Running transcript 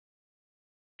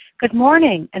Good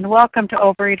morning and welcome to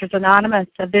Overeaters Anonymous,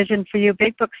 a Vision for You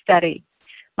Big Book study.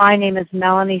 My name is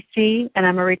Melanie C. and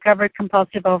I'm a recovered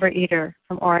compulsive overeater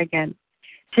from Oregon.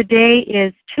 Today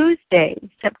is Tuesday,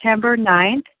 September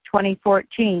 9th,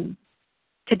 2014.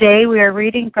 Today we are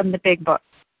reading from the Big Book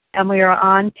and we are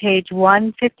on page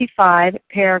 155,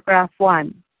 paragraph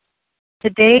 1.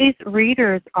 Today's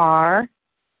readers are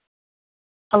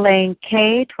Elaine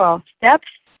K., 12 Steps,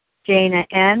 Jana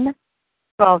N.,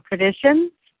 12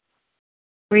 Traditions.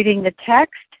 Reading the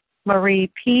text, Marie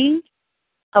P.,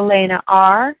 Elena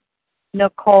R.,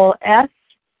 Nicole S.,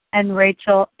 and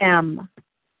Rachel M.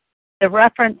 The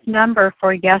reference number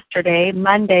for yesterday,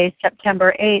 Monday,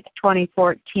 September 8,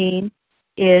 2014,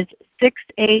 is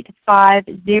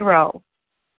 6850.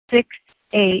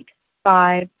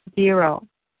 6850.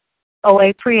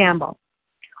 OA Preamble.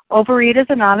 Overeaters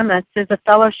Anonymous is a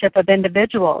fellowship of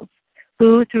individuals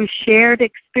who, through shared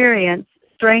experience,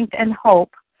 strength, and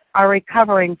hope, are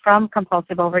recovering from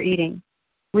compulsive overeating.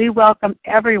 We welcome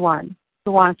everyone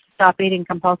who wants to stop eating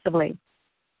compulsively.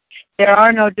 There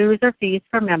are no dues or fees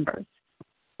for members.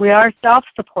 We are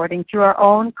self-supporting through our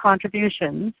own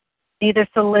contributions, neither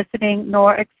soliciting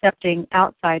nor accepting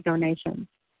outside donations.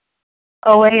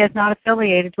 OA is not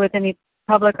affiliated with any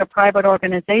public or private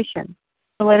organization,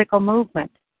 political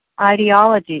movement,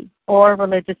 ideology, or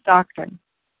religious doctrine.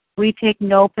 We take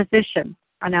no position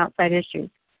on outside issues.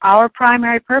 Our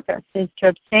primary purpose is to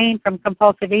abstain from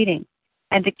compulsive eating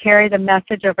and to carry the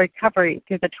message of recovery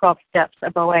through the 12 steps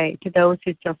of OA to those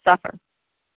who still suffer.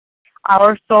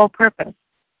 Our sole purpose.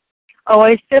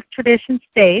 OA's fifth tradition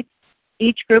states,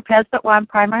 each group has but one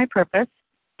primary purpose,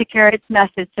 to carry its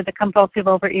message to the compulsive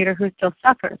overeater who still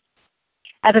suffers.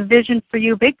 At a Vision for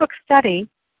You Big Book study,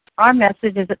 our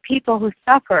message is that people who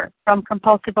suffer from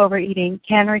compulsive overeating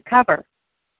can recover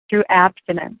through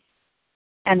abstinence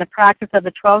and the practice of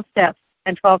the 12 steps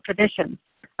and 12 traditions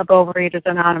of Overeaters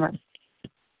Anonymous.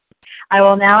 I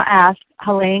will now ask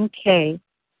Helene K.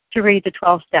 to read the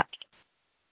 12 steps.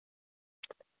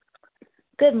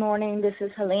 Good morning. This is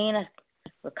Helene, a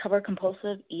recovered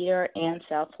compulsive eater in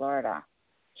South Florida.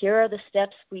 Here are the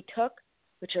steps we took,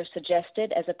 which are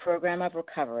suggested as a program of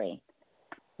recovery.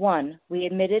 1. We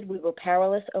admitted we were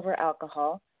powerless over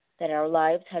alcohol, that our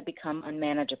lives had become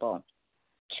unmanageable.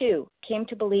 2. Came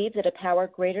to believe that a power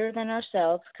greater than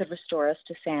ourselves could restore us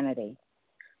to sanity.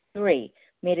 3.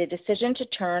 Made a decision to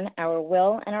turn our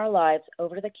will and our lives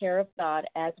over to the care of God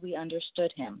as we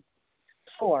understood Him.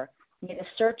 4. Made a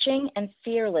searching and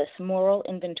fearless moral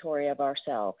inventory of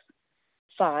ourselves.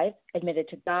 5. Admitted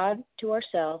to God, to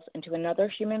ourselves, and to another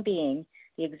human being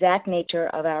the exact nature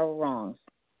of our wrongs.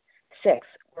 6.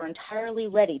 We're entirely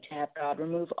ready to have God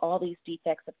remove all these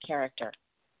defects of character.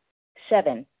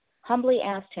 7. Humbly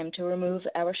asked Him to remove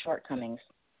our shortcomings.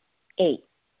 8.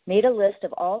 Made a list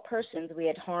of all persons we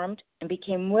had harmed and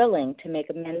became willing to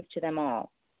make amends to them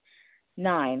all.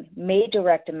 9. Made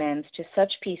direct amends to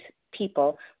such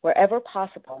people wherever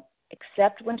possible,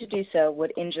 except when to do so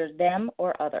would injure them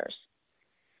or others.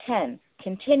 10.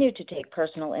 Continued to take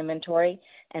personal inventory,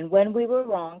 and when we were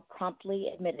wrong, promptly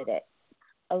admitted it.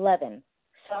 11.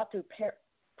 Sought through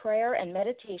prayer and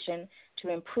meditation to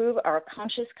improve our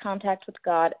conscious contact with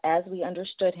God as we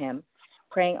understood Him,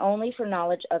 praying only for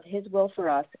knowledge of His will for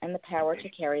us and the power to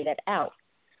carry that out.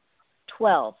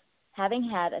 12. Having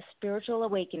had a spiritual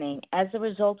awakening as a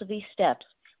result of these steps,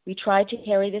 we try to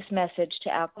carry this message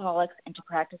to alcoholics and to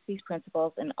practice these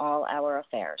principles in all our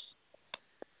affairs.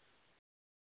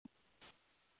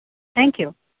 Thank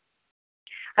you.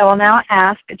 I will now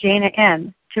ask Jana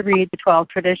N. to read the 12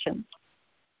 traditions.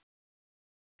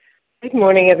 Good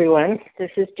morning, everyone. This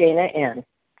is Jana N.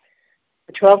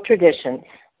 The 12 traditions.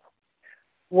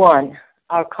 1.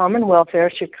 Our common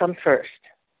welfare should come first.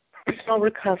 Personal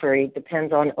recovery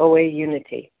depends on OA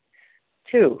unity.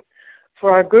 2. For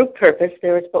our group purpose,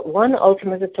 there is but one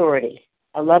ultimate authority,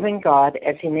 a loving God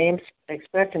as He may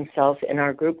express Himself in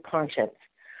our group conscience.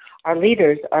 Our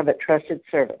leaders are but trusted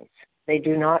servants. They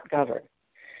do not govern.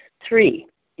 3.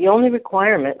 The only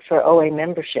requirement for OA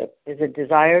membership is a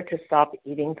desire to stop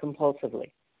eating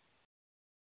compulsively.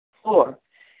 4.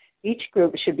 Each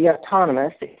group should be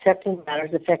autonomous except in matters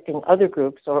affecting other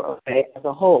groups or OA as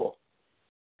a whole.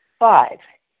 5.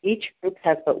 Each group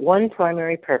has but one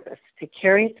primary purpose, to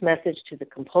carry its message to the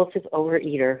compulsive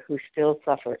overeater who still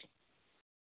suffers.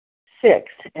 6.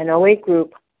 An OA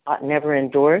group ought never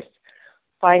endorse,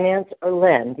 finance, or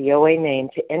lend the OA name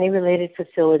to any related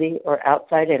facility or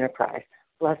outside enterprise,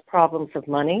 lest problems of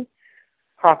money,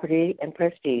 property, and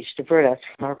prestige divert us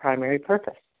from our primary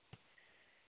purpose.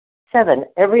 7.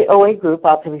 Every OA group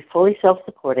ought to be fully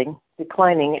self-supporting,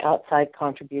 declining outside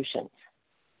contributions.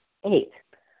 8.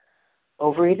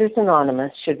 Overeaters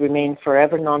Anonymous should remain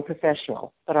forever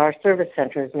non-professional, but our service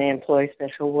centers may employ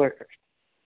special workers.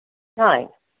 9.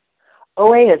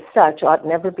 OA as such ought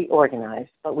never be organized,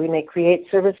 but we may create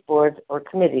service boards or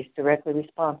committees directly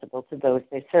responsible to those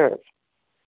they serve.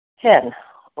 10.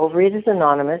 Overeaters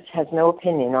Anonymous has no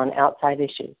opinion on outside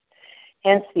issues.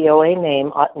 Hence, the OA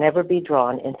name ought never be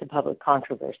drawn into public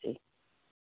controversy.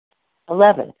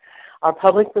 11. Our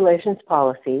public relations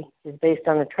policy is based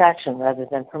on attraction rather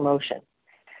than promotion.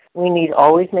 We need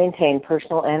always maintain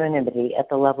personal anonymity at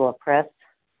the level of press,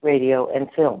 radio, and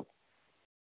film.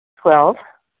 12.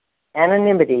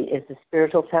 Anonymity is the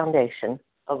spiritual foundation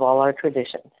of all our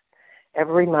traditions,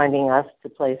 ever reminding us to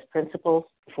place principles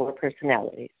before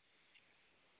personalities.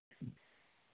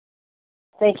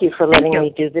 Thank you for letting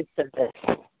me do this service.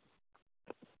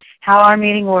 How our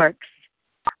meeting works.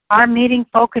 Our meeting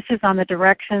focuses on the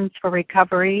directions for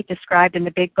recovery described in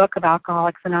the Big Book of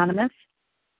Alcoholics Anonymous.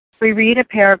 We read a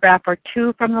paragraph or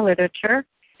two from the literature,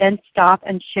 then stop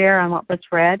and share on what was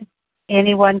read.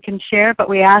 Anyone can share, but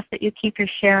we ask that you keep your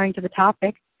sharing to the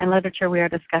topic and literature we are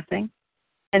discussing,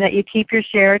 and that you keep your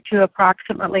share to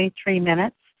approximately 3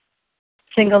 minutes.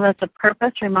 Singleness of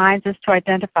purpose reminds us to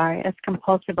identify as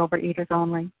compulsive overeaters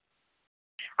only.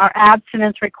 Our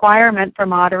abstinence requirement for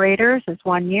moderators is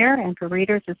 1 year, and for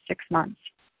readers is 6 months.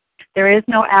 There is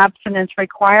no abstinence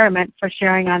requirement for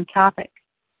sharing on topic.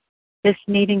 This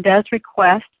meeting does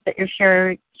request that your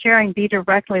sharing be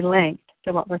directly linked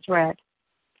to what was read.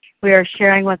 We are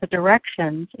sharing what the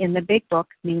directions in the Big Book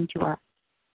mean to us.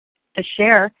 To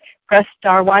share, press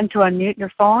star 1 to unmute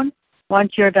your phone.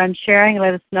 Once you're done sharing,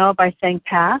 let us know by saying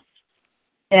pass.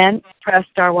 Then press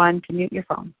star 1 to mute your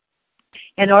phone.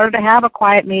 In order to have a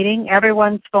quiet meeting,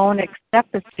 everyone's phone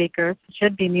except the speaker's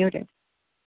should be muted.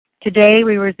 Today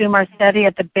we resume our study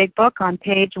at the Big Book on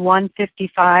page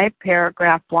 155,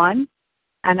 paragraph 1,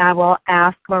 and I will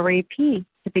ask Marie P.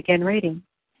 to begin reading.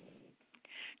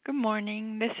 Good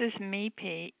morning. This is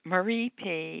Marie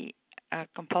P., a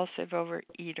compulsive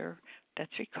overeater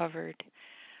that's recovered.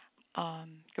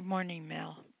 Good morning,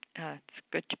 Mel. It's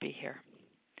good to be here.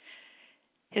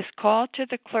 His call to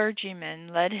the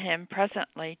clergyman led him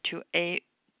presently to a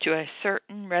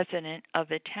certain resident of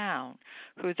the town,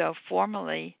 who, though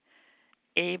formerly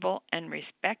able and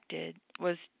respected,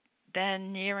 was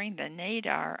then nearing the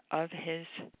nadir of his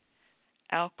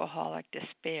alcoholic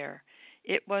despair.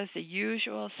 It was the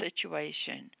usual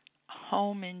situation: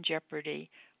 home in jeopardy,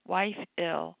 wife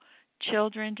ill,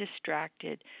 children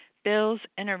distracted, bills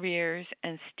in arrears,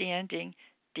 and standing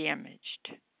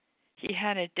damaged. He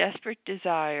had a desperate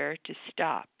desire to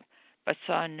stop, but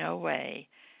saw no way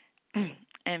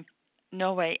and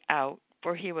no way out,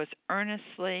 for he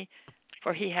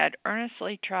had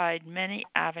earnestly tried many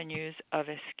avenues of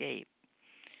escape.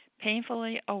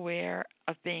 Painfully aware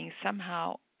of being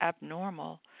somehow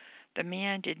abnormal, the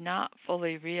man did not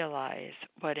fully realize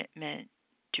what it meant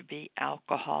to be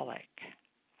alcoholic.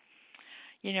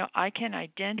 I can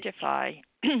identify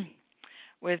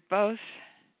with both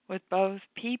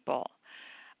people.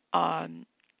 In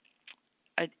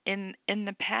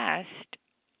the past,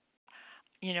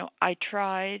 I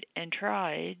tried and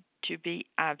tried to be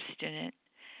abstinent,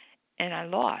 and I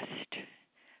lost.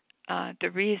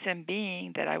 The reason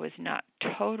being that I was not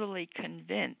totally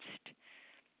convinced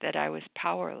that I was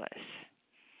powerless.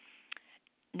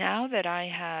 Now that I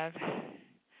have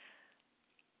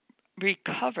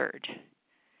recovered,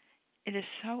 it is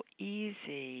so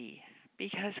easy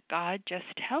because God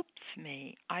just helps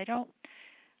me. I don't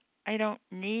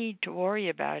need to worry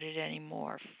about it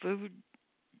anymore. Food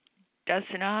does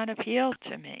not appeal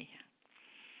to me.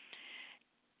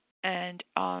 And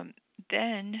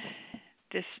then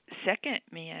this second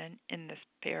man in this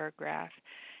paragraph,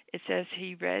 it says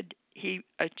he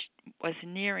was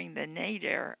nearing the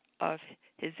nadir of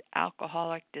his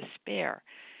alcoholic despair.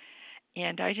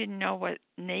 And I didn't know what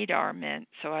nadir meant,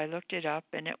 so I looked it up,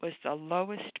 and it was the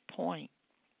lowest point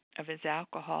of his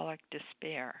alcoholic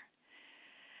despair.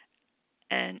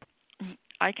 And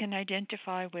I can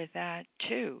identify with that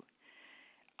too.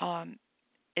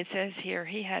 It says here,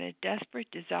 he had a desperate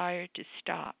desire to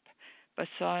stop, but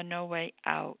saw no way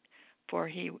out, for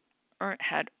he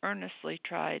had earnestly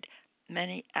tried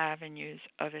many avenues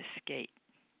of escape.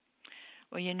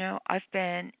 Well, I've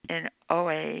been in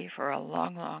OA for a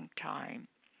long, long time,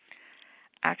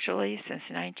 actually since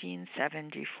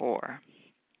 1974.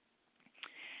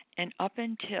 And up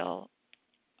until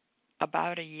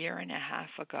about a year and a half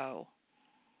ago,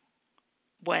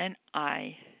 when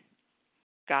I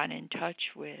got in touch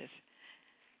with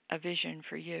A Vision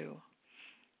for You,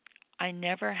 I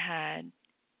never had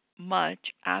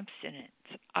much abstinence.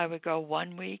 I would go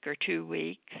 1 week or 2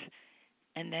 weeks,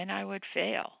 and then I would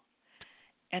fail.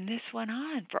 And this went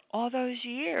on for all those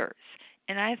years.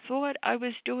 And I thought I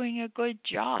was doing a good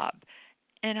job,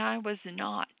 and I was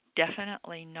not,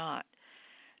 definitely not.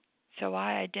 So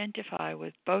I identify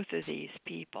with both of these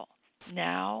people.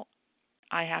 Now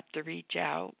I have to reach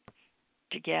out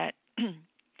to get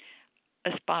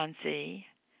a sponsee,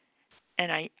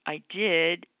 and I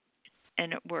did,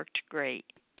 and it worked great.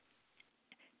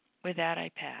 With that, I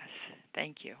pass.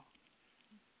 Thank you.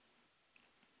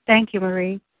 Thank you,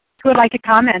 Marie. Who would like to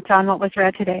comment on what was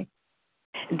read today?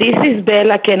 This is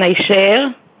Bella. Can I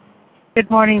share? Good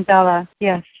morning, Bella.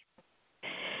 Yes.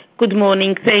 Good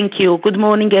morning. Thank you. Good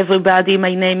morning, everybody.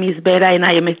 My name is Bella, and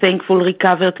I am a thankful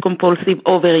recovered compulsive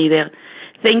overeater.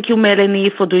 Thank you, Melanie,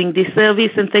 for doing this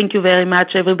service, and thank you very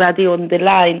much, everybody on the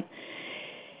line.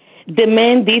 The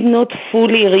man did not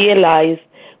fully realize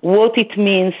what it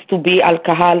means to be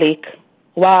alcoholic.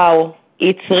 Wow,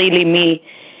 it's really me.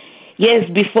 Yes,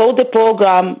 before the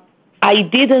program, I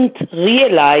didn't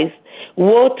realize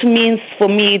what means for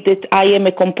me that I am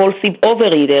a compulsive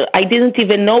overeater. I didn't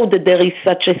even know that there is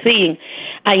such a thing.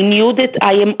 I knew that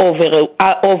I am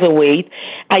overweight.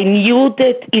 I knew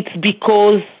that it's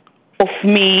because of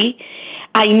me.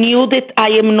 I knew that I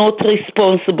am not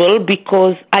responsible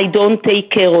because I don't take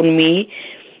care on me.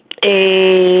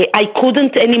 I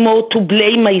couldn't anymore to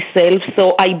blame myself,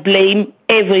 so I blame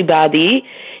everybody.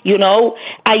 You know,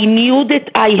 I knew that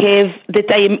I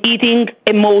am eating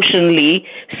emotionally,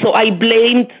 so I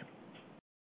blamed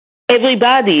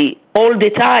everybody all the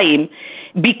time.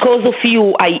 Because of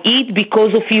you, I eat.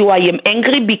 Because of you, I am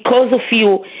angry. Because of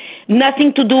you,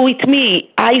 nothing to do with me.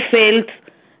 I felt,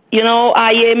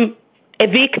 I am a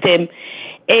victim.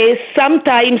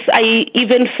 Sometimes I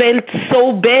even felt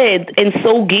so bad and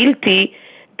so guilty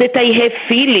that I have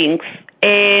feelings,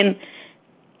 and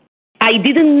I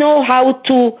didn't know how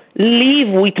to live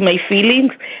with my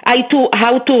feelings,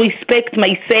 how to respect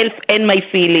myself and my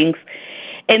feelings.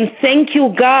 And thank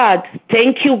you, God.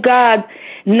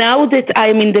 Now that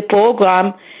I'm in the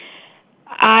program,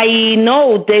 I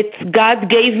know that God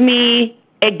gave me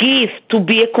a gift to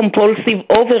be a compulsive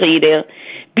overeater,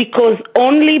 because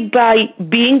only by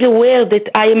being aware that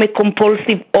I am a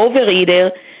compulsive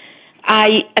overeater,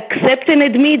 I accept and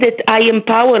admit that I am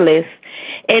powerless,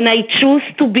 and I choose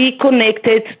to be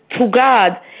connected to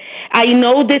God. I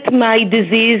know that my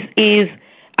disease is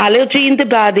allergy in the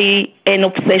body and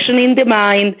obsession in the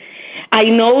mind. I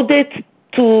know that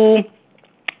to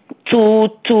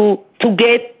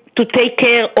take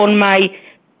care on my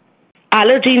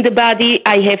allergy in the body,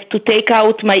 I have to take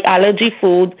out my allergy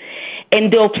food,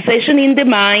 and the obsession in the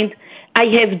mind, I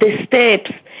have the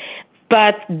steps.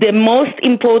 But the most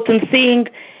important thing,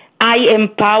 I am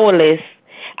powerless.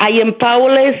 I am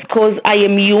powerless because I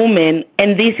am human,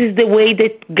 and this is the way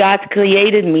that God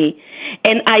created me.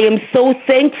 And I am so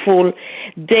thankful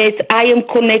that I am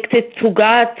connected to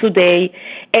God today,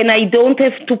 and I don't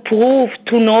have to prove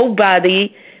to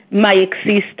nobody my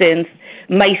existence,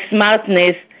 my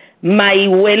smartness, my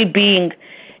well-being.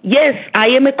 Yes, I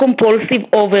am a compulsive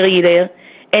overeater,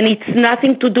 and it's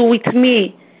nothing to do with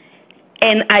me.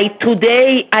 And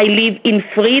today I live in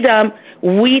freedom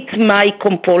with my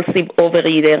compulsive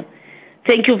overeater.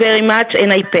 Thank you very much,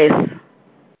 and I pass.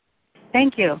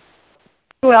 Thank you.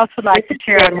 Who else would like to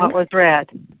share on what was read?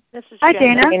 Hi,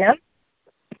 Dana.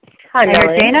 Hi, I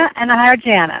heard Dana, and I heard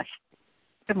Janice.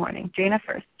 Good morning. Jana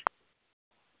first.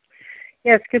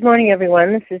 Yes, good morning,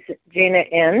 everyone. This is Jana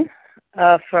N.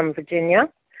 From Virginia.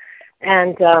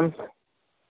 And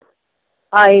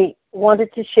I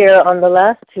wanted to share on the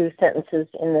last two sentences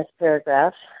in this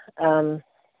paragraph,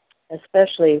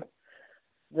 especially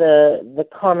the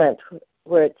comment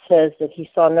where it says that he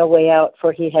saw no way out,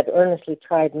 for he had earnestly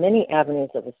tried many avenues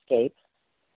of escape.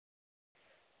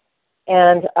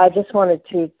 And I just wanted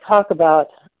to talk about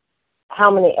how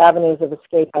many avenues of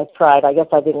escape I've tried. I guess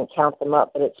I didn't count them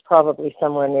up, but it's probably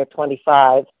somewhere near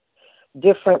 25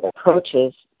 different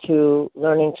approaches to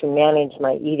learning to manage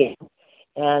my eating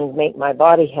and make my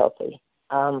body healthy.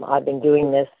 I've been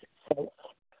doing this since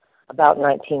about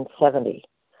 1970.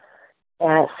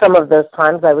 And some of those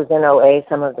times I was in OA,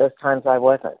 some of those times I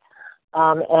wasn't.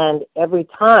 And every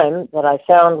time that I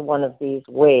found one of these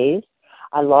ways,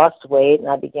 I lost weight and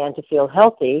I began to feel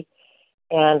healthy,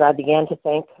 and I began to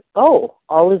think, oh,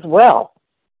 all is well.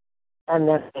 And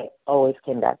then I always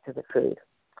came back to the food.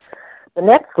 The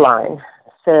next line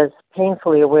says,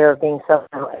 painfully aware of being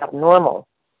somehow abnormal,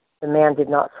 the man did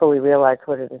not fully realize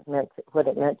what it meant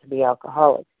to be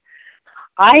alcoholic.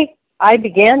 I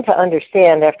began to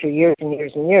understand after years and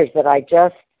years and years that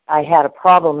I had a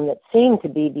problem that seemed to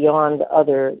be beyond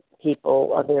other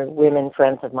people, other women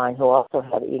friends of mine who also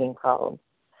had eating problems.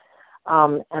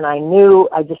 And I knew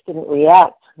I just didn't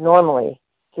react normally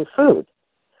to food.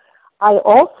 I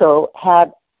also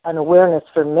had an awareness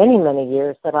for many, many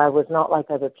years that I was not like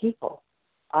other people.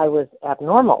 I was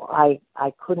abnormal. I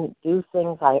couldn't do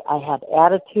things. I had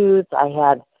attitudes. I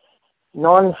had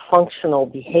non-functional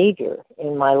behavior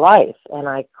in my life, and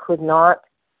I could not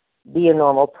be a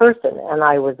normal person. And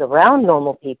I was around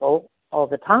normal people all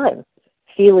the time,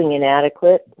 feeling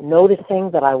inadequate,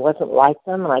 noticing that I wasn't like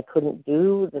them and I couldn't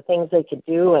do the things they could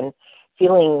do, and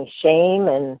feeling shame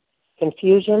and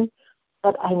confusion.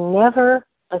 But I never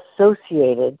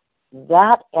associated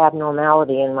that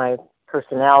abnormality in my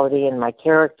personality and my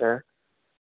character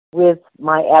with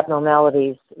my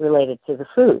abnormalities related to the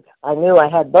food. I knew I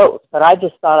had both, but I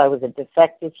just thought I was a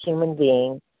defective human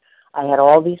being. I had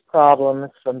all these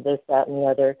problems from this, that, and the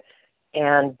other,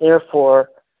 and therefore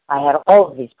I had all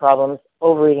of these problems.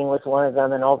 Overeating was one of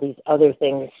them, and all these other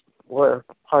things were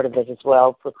part of it as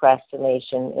well: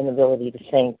 procrastination, inability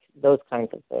to think, those kinds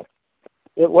of things.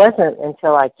 It wasn't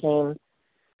until I came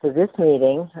to this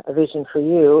meeting, A Vision for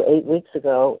You, 8 weeks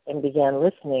ago, and began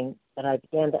listening, that I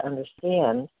began to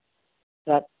understand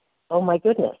that, oh my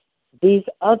goodness, these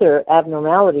other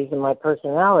abnormalities in my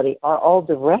personality are all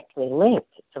directly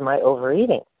linked to my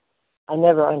overeating. I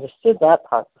never understood that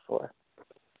part before.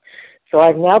 So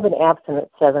I've now been abstinent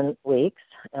 7 weeks,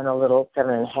 and a little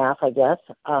 7.5, I guess.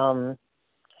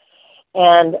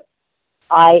 And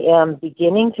I am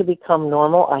beginning to become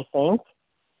normal, I think.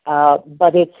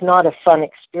 But it's not a fun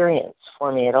experience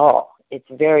for me at all. It's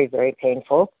very, very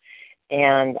painful.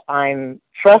 And I'm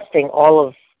trusting all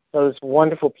of those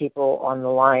wonderful people on the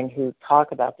line who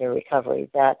talk about their recovery,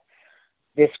 that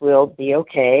this will be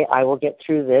okay, I will get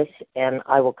through this, and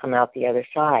I will come out the other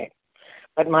side.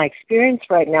 But my experience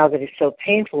right now that is so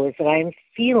painful is that I'm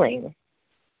feeling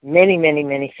many, many,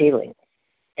 many feelings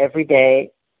every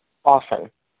day,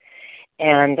 often.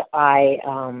 And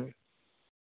I'm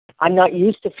not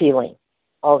used to feeling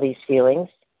all these feelings,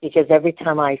 because every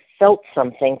time I felt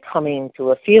something coming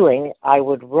to a feeling, I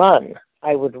would run.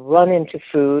 I would run into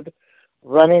food,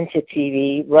 run into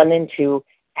TV, run into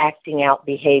acting out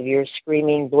behavior,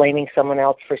 screaming, blaming someone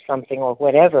else for something or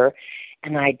whatever,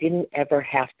 and I didn't ever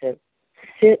have to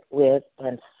sit with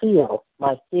and feel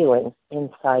my feelings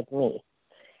inside me.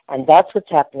 And that's what's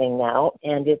happening now,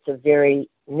 and it's a very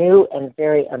new and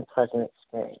very unpleasant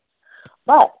experience.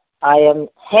 But I am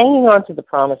hanging on to the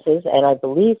promises, and I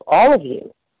believe all of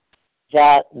you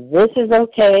that this is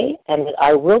okay and that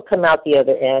I will come out the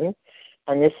other end,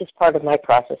 and this is part of my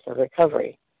process of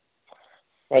recovery.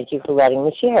 Thank you for letting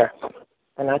me share,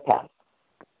 and I pass.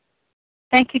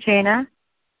 Thank you, Jana.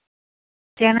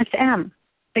 Janice M.,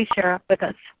 please share with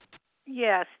us.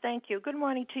 Yes, thank you. Good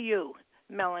morning to you,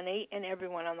 Melanie, and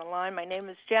everyone on the line. My name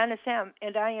is Janice M.,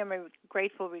 and I am a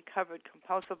grateful, recovered,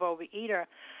 compulsive overeater.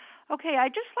 Okay,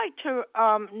 I'd just like to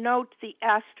note the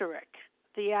asterisk.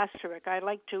 The asterisk. I'd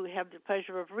like to have the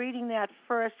pleasure of reading that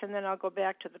first, and then I'll go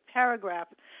back to the paragraph,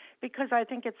 because I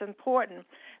think it's important.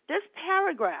 This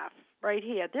paragraph right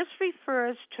here, this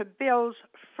refers to Bill's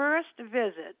first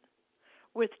visit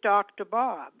with Dr.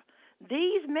 Bob.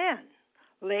 These men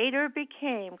later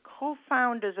became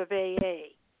co-founders of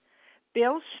AA.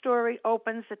 Bill's story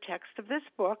opens the text of this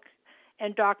book,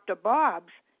 and Dr.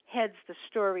 Bob's heads the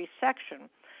story section.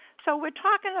 So we're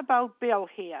talking about Bill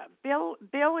here. Bill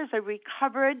is a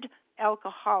recovered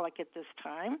alcoholic at this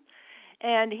time,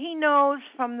 and he knows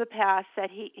from the past that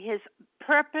his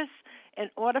purpose, in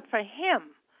order for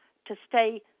him to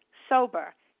stay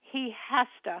sober, he has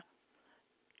to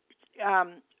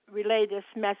relay this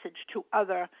message to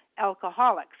other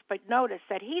alcoholics. But notice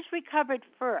that he's recovered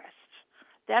first.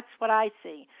 That's what I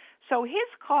see. So his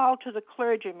call to the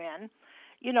clergyman,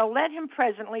 led him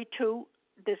presently to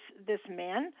this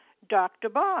man, Dr.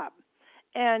 Bob.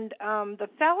 And the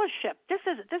fellowship, this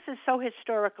is so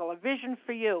historical, A Vision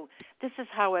for You. This is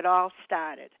how it all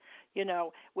started,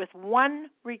 with one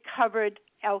recovered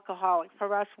alcoholic.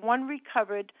 For us,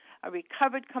 a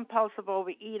recovered compulsive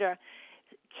overeater,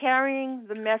 carrying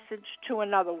the message to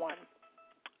another one.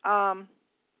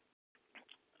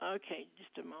 Okay,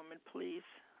 just a moment, please.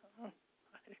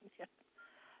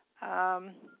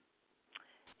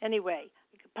 Anyway,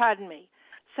 pardon me.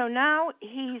 So now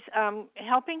he's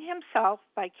helping himself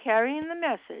by carrying the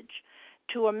message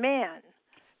to a man,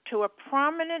 to a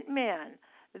prominent man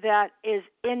that is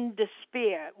in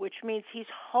despair, which means he's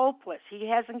hopeless. He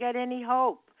hasn't got any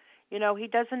hope. He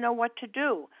doesn't know what to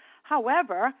do.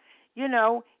 However,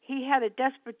 he had a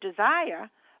desperate desire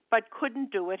but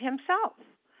couldn't do it himself.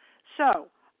 So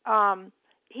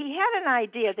he had an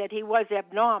idea that he was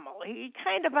abnormal. He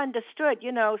kind of understood,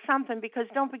 something, because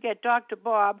don't forget, Dr.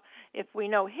 Bob, if we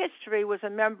know history, was a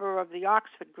member of the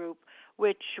Oxford group,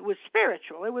 which was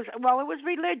spiritual. It was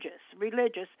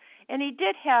religious, and he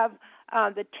did have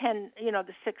the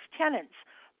 6 tenets,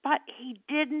 but he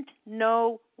didn't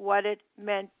know what it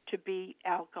meant to be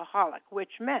alcoholic,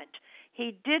 which meant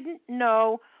he didn't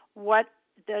know what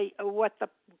the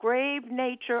grave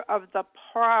nature of the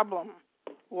problem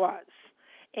was.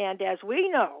 And as we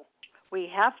know, we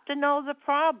have to know the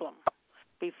problem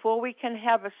before we can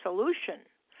have a solution,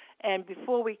 and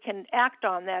before we can act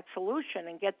on that solution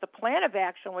and get the plan of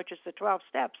action, which is the 12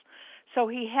 steps. So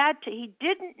he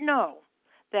didn't know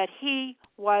that he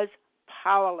was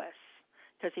powerless,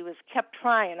 because he was kept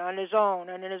trying on his own,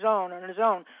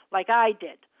 like I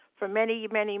did for many,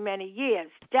 many, many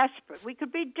years, desperate. We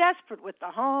could be desperate with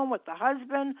the home, with the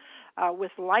husband,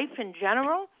 with life in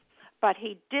general, but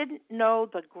he didn't know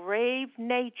the grave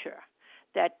nature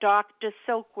that Dr.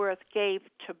 Silkworth gave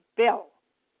to Bill.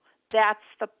 That's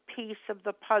the piece of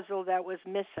the puzzle that was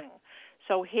missing.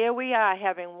 So here we are,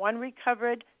 having one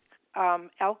recovered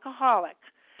alcoholic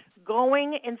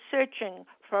going and searching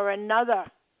for another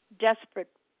desperate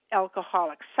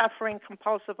alcoholic, suffering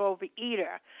compulsive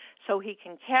overeater, so he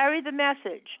can carry the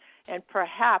message, and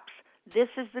perhaps this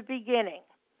is the beginning.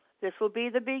 This will be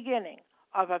the beginning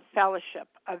of a fellowship,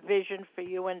 a vision for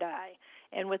you and I.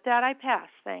 And with that, I pass.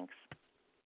 Thanks.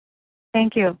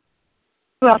 Thank you.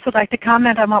 Who else would like to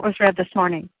comment on what was read this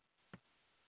morning?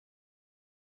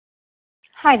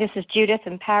 Hi, this is Judith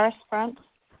in Paris, France.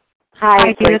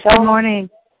 Hi, Judith. Good morning.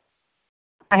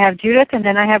 I have Judith, and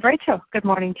then I have Rachel. Good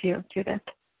morning to you, Judith.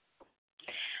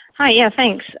 Hi,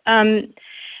 thanks.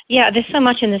 There's so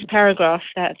much in this paragraph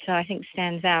that I think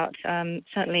stands out.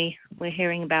 Certainly, we're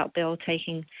hearing about Bill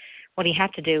taking what he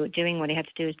had to do, doing what he had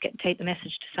to do is take the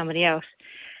message to somebody else.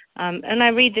 And I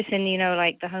read this in,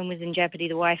 like the home was in jeopardy,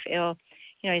 the wife ill,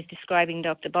 he's describing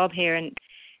Dr. Bob here.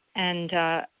 And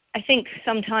I think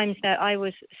sometimes that I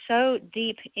was so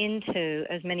deep into,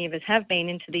 as many of us have been,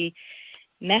 into the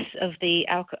mess of the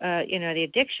the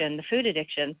addiction, the food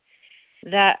addiction,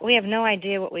 that we have no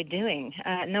idea what we're doing,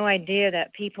 no idea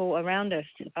that people around us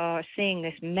are seeing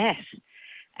this mess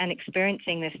and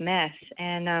experiencing this mess.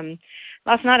 And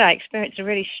last night I experienced a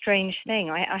really strange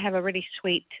thing. I have a really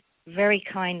sweet, very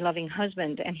kind, loving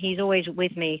husband, and he's always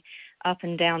with me up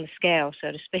and down the scale,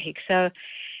 so to speak. So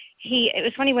it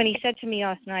was funny when he said to me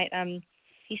last night,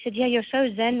 he said, you're so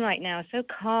zen right now, so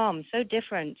calm, so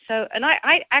different. And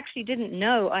I actually didn't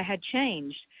know I had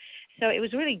changed. So it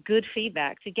was really good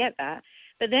feedback to get that.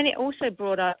 But then it also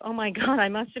brought up, oh my God, I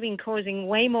must have been causing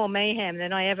way more mayhem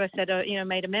than I ever said,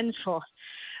 made amends for.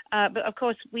 But of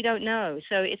course, we don't know.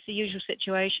 So it's the usual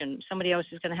situation. Somebody else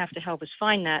is going to have to help us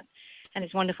find that. And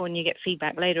it's wonderful when you get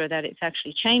feedback later that it's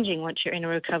actually changing once you're in a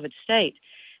recovered state,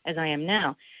 as I am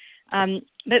now.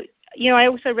 But I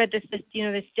also read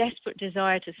this desperate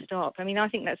desire to stop. I mean, I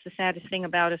think that's the saddest thing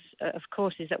about us, of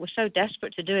course, is that we're so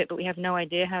desperate to do it, but we have no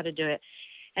idea how to do it,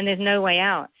 and there's no way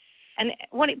out. And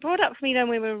what it brought up for me, when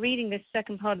we were reading this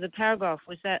second part of the paragraph,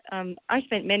 was that I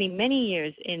spent many, many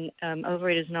years in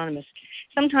Overeaters Anonymous.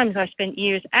 Sometimes I spent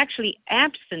years actually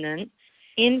abstinent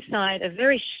inside a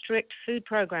very strict food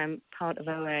program part of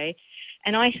OA,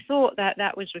 and I thought that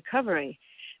that was recovery.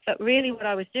 But really what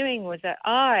I was doing was that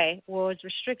I was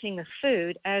restricting the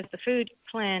food as the food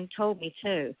plan told me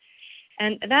to.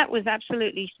 And that was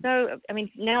absolutely so,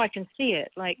 now I can see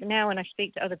it. Like now when I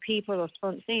speak to other people or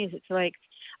sponsees, it's like,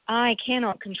 I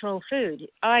cannot control food.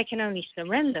 I can only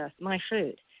surrender my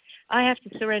food. I have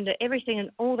to surrender everything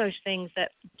and all those things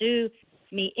that do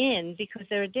me in because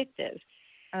they're addictive.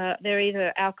 They're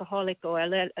either alcoholic or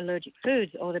allergic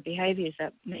foods, or the behaviors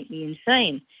that make me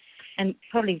insane and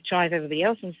probably drive everybody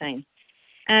else insane.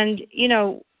 And,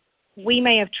 we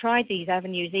may have tried these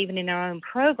avenues even in our own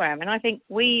program. And I think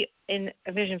we in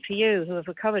A Vision for You who have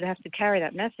recovered have to carry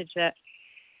that message that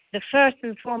the first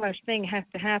and foremost thing has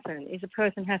to happen is a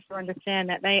person has to understand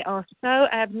that they are so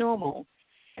abnormal.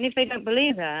 And if they don't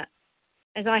believe that,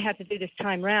 as I had to do this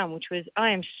time round, which was, I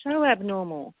am so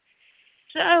abnormal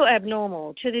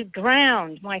to the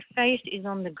ground. My face is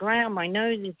on the ground. My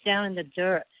nose is down in the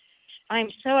dirt. I am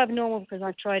so abnormal because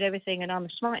I've tried everything, and I'm a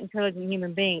smart, intelligent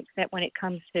human being, except when it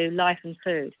comes to life and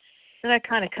food. So that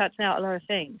kind of cuts out a lot of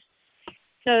things.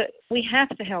 So we have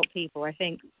to help people, I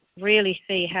think, really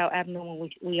see how abnormal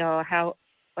we are, how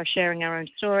by sharing our own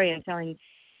story and telling,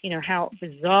 how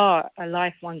bizarre a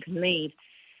life one can lead,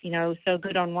 so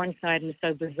good on one side and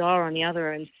so bizarre on the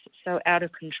other and so out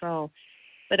of control.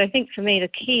 But I think for me, the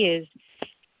key is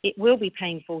it will be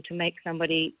painful to make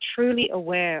somebody truly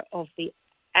aware of the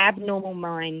abnormal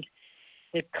mind,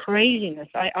 the craziness.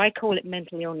 I call it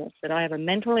mental illness, that I have a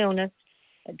mental illness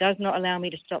that does not allow me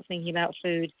to stop thinking about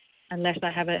food unless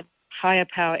I have a higher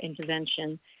power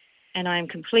intervention. And I am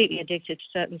completely addicted to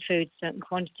certain foods, certain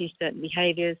quantities, certain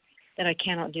behaviors that I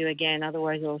cannot do again.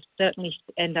 Otherwise, I'll certainly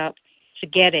end up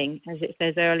forgetting, as it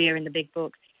says earlier in the big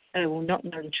book, that I will not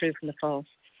know the true from the false.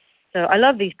 So I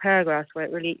love these paragraphs where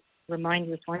it really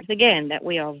reminds us once again that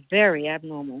we are very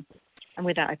abnormal. And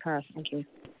with that, I pass. Thank you.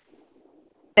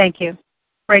 Thank you.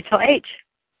 Rachel H.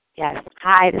 Yes.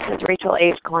 Hi, this is Rachel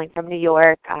H. calling from New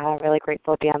York. Really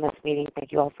grateful to be on this meeting.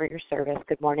 Thank you all for your service.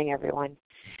 Good morning, everyone.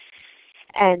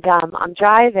 And I'm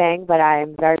driving, but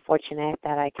I'm very fortunate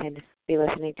that I can be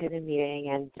listening to the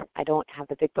meeting, and I don't have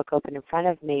the big book open in front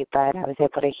of me, but I was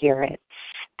able to hear it.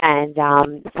 And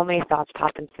so many thoughts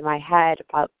pop into my head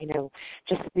about,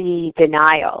 just the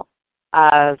denial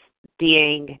of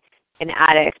being an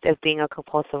addict, of being a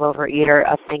compulsive overeater,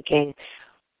 of thinking,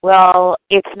 well,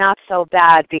 it's not so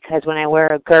bad because when I wear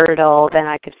a girdle, then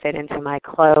I could fit into my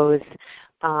clothes.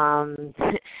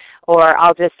 Or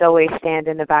I'll just always stand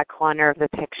in the back corner of the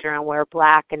picture and wear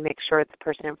black and make sure the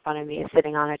person in front of me is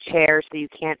sitting on a chair so you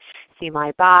can't see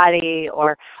my body.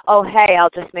 Or, oh, hey,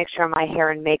 I'll just make sure my hair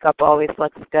and makeup always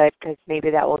looks good because maybe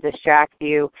that will distract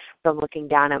you from looking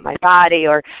down at my body.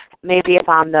 Or maybe if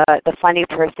I'm the funny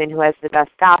person who has the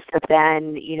best gossip,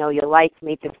 then, you like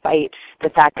me despite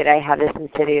the fact that I have this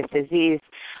insidious disease.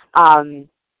 And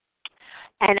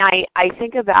I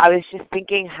was just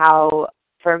thinking how,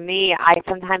 for me, I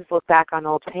sometimes look back on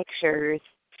old pictures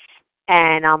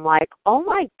and I'm like, oh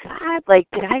my God,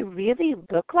 did I really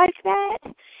look like that?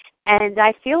 And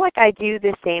I feel like I do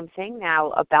the same thing now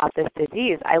about this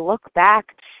disease. I look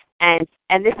back and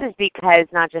this is because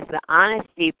not just the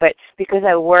honesty, but because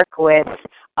I work with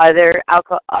other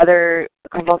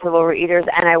compulsive overeaters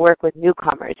and I work with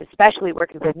newcomers, especially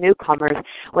working with newcomers.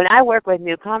 When I work with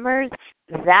newcomers,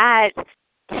 that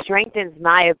strengthens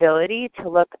my ability to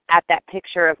look at that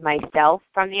picture of myself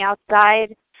from the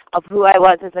outside of who I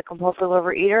was as a compulsive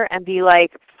overeater and be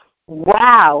like,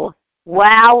 wow.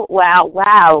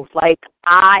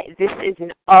 This is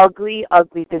an ugly,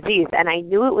 ugly disease. And I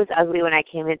knew it was ugly when I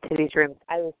came into these rooms.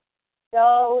 I was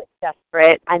so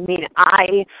desperate. I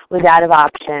was out of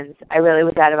options. I really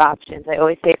was out of options. I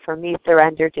always say for me,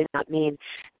 surrender did not mean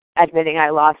admitting I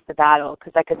lost the battle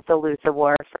because I could still lose the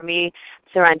war. For me,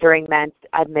 surrendering meant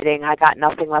admitting I got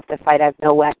nothing left to fight. I have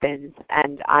no weapons,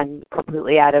 and I'm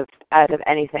completely out of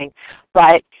anything.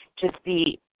 But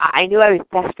I knew I was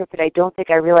desperate, but I don't think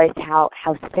I realized how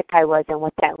sick I was and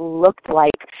what that looked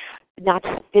like, not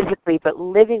just physically, but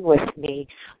living with me.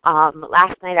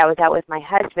 Last night I was out with my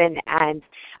husband, and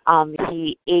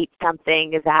he ate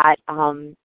something that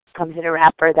comes in a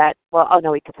wrapper that,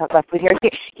 we could talk about food here.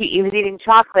 He was eating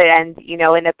chocolate and,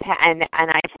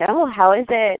 and I said, oh, how is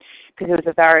it? Because it was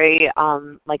a very,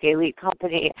 elite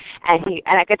company. And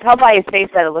I could tell by his face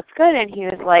that it looks good. And he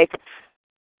was like,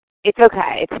 it's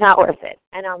okay. It's not worth it.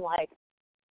 And I'm like,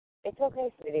 it's okay,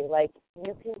 sweetie.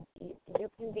 You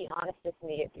can be honest with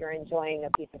me if you're enjoying a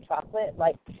piece of chocolate.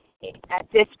 At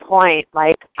this point,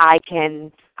 I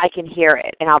can hear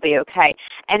it and I'll be okay.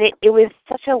 And it was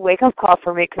such a wake-up call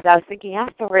for me because I was thinking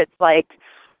afterwards, I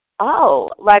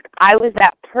was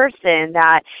that person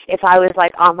that if I was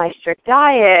on my strict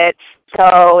diet,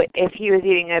 so if he was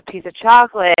eating a piece of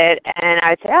chocolate and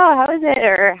I'd say, oh, how is it?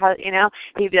 Or how,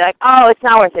 he'd be like, oh, it's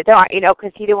not worth it. Don't,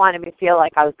 because he didn't want me to feel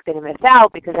like I was going to miss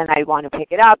out because then I'd want to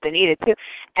pick it up and eat it too.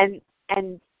 And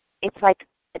it's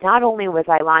not only was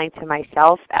I lying to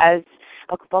myself as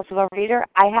a compulsive overeater,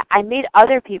 I made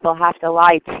other people have to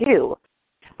lie too.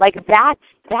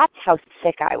 That's how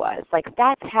sick I was.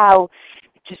 That's how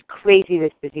just crazy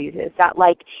this disease is. That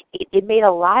it made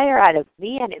a liar out of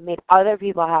me, and it made other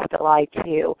people have to lie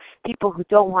too. People who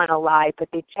don't want to lie, but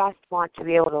they just want to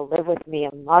be able to live with me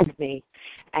and love me,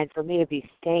 and for me to be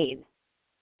sane.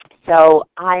 So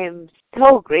I am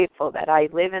so grateful that I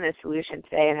live in a solution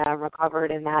today and that I'm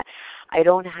recovered and that I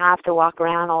don't have to walk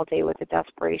around all day with the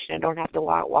desperation. I don't have to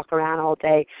walk around all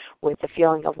day with the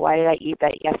feeling of why did I eat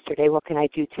that yesterday? What can I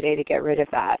do today to get rid of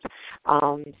that?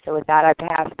 So with that, I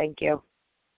pass. Thank you.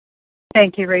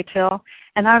 Thank you, Rachel.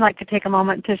 And I'd like to take a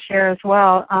moment to share as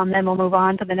well. Then we'll move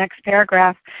on to the next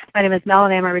paragraph. My name is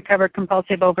Melanie. I'm a recovered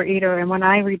compulsive overeater. And when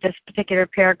I read this particular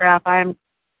paragraph, I'm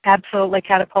absolutely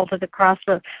catapulted across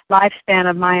the lifespan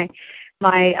of my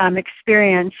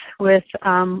experience with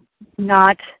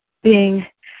not being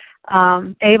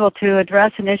able to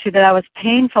address an issue that I was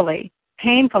painfully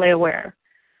aware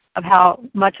of how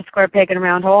much a square peg in a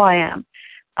round hole I am,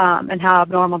 and how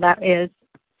abnormal that is.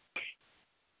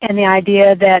 And the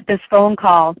idea that this phone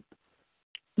call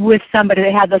with somebody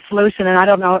that had the solution, and I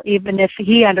don't know even if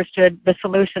he understood the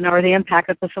solution or the impact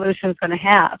that the solution was going to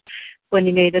have when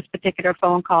he made this particular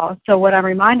phone call. So what I'm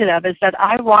reminded of is that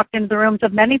I walked into the rooms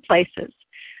of many places.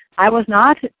 I was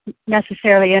not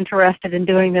necessarily interested in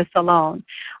doing this alone.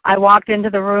 I walked into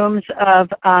the rooms of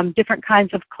different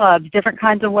kinds of clubs, different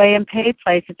kinds of weigh and pay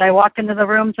places. I walked into the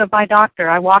rooms of my doctor.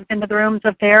 I walked into the rooms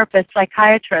of therapists,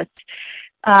 psychiatrists.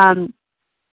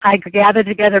 I gathered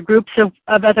together groups of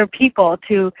other people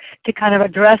to kind of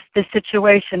address this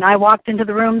situation. I walked into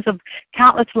the rooms of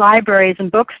countless libraries and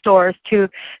bookstores to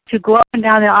go up and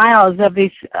down the aisles of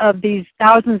these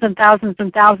thousands and thousands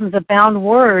and thousands of bound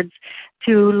words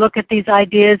to look at these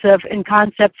ideas and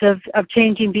concepts of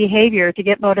changing behavior, to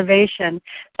get motivation.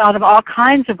 Thought of all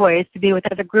kinds of ways to be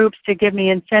with other groups to give me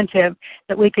incentive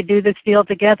that we could do this field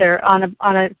together on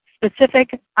a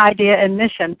specific idea and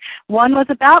mission. One was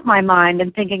about my mind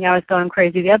and thinking I was going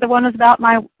crazy. The other one was about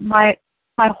my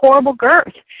horrible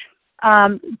girth.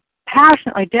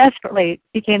 Passionately, desperately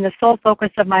became the sole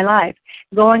focus of my life,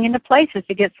 going into places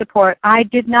to get support. I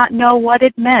did not know what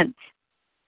it meant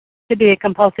to be a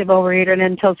compulsive overeater, and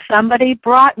until somebody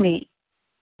brought me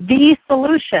the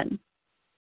solution.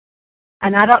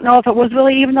 And I don't know if it was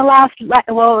really even it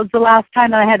was the last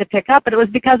time that I had to pick up, but it was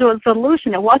because it was a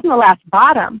solution. It wasn't the last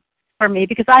bottom for me,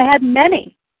 because I had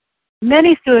many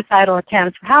suicidal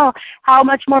attempts. How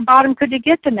much more bottom could you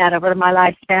get than that over my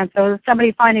lifespan? So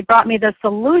somebody finally brought me the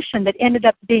solution that ended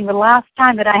up being the last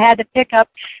time that I had to pick up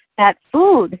that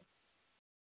food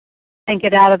and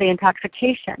get out of the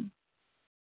intoxication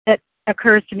that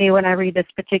occurs to me when I read this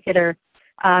particular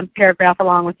paragraph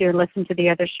along with you and listen to the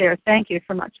other share. Thank you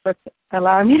so much for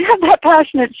allowing me to have that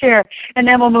passionate share. And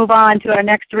then we'll move on to our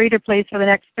next reader, please, for the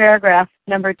next paragraph,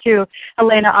 number 2.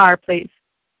 Helena R., please.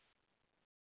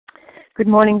 Good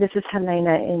morning. This is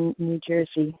Helena in New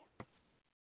Jersey.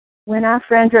 When our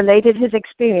friend related his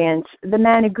experience, the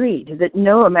man agreed that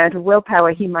no amount of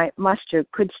willpower he might muster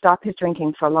could stop his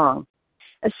drinking for long.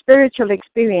 A spiritual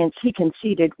experience, he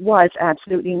conceded, was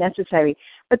absolutely necessary,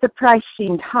 but the price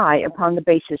seemed high upon the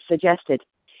basis suggested.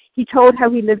 He told how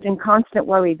he lived in constant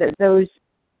worry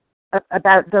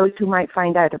about those who might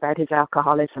find out about his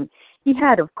alcoholism. He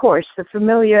had, of course, the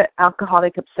familiar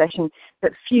alcoholic obsession,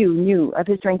 but few knew of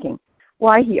his drinking.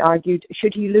 Why, he argued,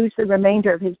 should he lose the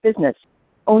remainder of his business,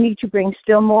 only to bring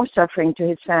still more suffering to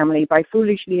his family by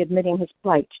foolishly admitting his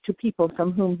plight to people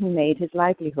from whom he made his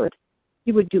livelihood?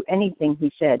 He would do anything,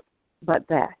 he said, but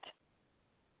that.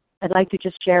 I'd like to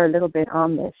just share a little bit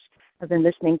on this. I've been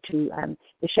listening to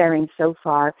the sharing so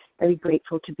far. Very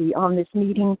grateful to be on this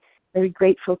meeting. Very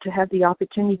grateful to have the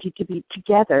opportunity to be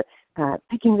together,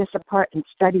 picking this apart and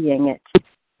studying it.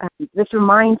 This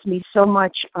reminds me so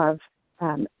much of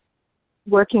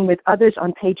working with others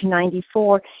on page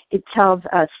 94. It tells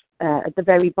us at the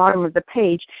very bottom of the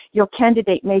page, your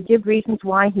candidate may give reasons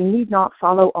why he need not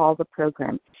follow all the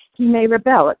program. He may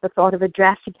rebel at the thought of a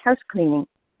drastic house cleaning,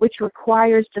 which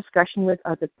requires discussion with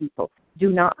other people.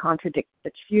 Do not contradict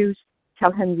such views.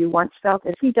 Tell him you once felt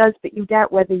as he does, but you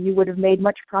doubt whether you would have made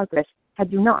much progress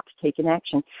had you not taken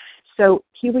action. So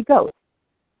here we go.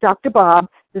 Dr. Bob,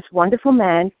 this wonderful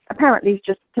man, apparently is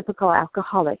just a typical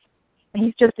alcoholic.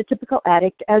 He's just a typical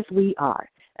addict, as we are,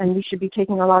 and we should be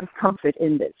taking a lot of comfort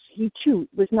in this. He, too,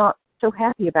 was not so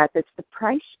happy about this. The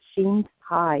price seemed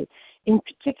high. In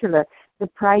particular, the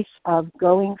price of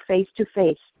going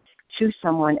face-to-face to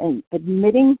someone and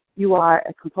admitting you are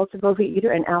a compulsive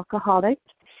overeater, an alcoholic,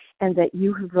 and that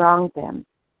you have wronged them.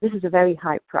 This is a very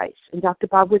high price, and Dr.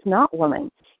 Bob was not willing.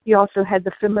 He also had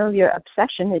the familiar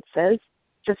obsession, it says,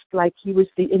 just like he was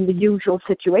in the usual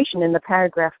situation in the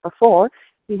paragraph before.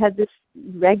 He had this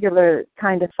regular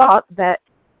kind of thought that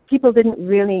people didn't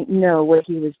really know what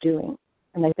he was doing.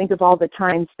 And I think of all the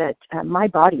times that my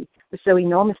body was so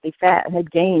enormously fat and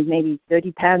had gained maybe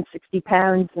 30 pounds, 60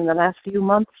 pounds in the last few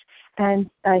months. And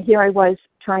here I was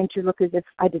trying to look as if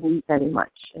I didn't eat very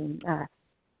much. And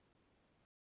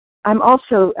I'm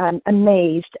also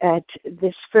amazed at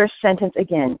this first sentence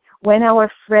again. When our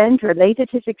friend related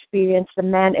his experience, the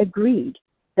man agreed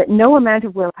that no amount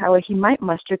of willpower he might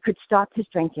muster could stop his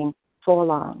drinking for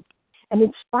long. And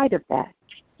in spite of that,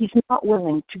 he's not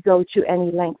willing to go to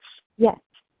any lengths yet.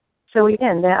 So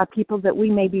again, there are people that we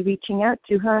may be reaching out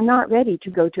to who are not ready to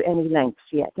go to any lengths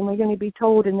yet. And we're going to be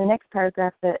told in the next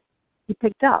paragraph that he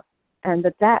picked up, and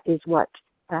that is what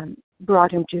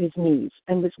brought him to his knees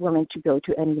and was willing to go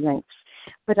to any lengths.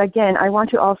 But again, I want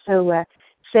to also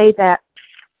say that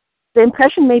the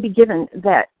impression may be given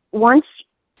that once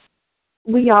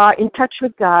we are in touch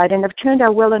with God and have turned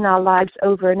our will and our lives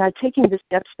over and are taking the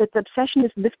steps, that the obsession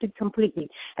is lifted completely.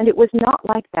 And it was not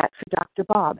like that for Dr.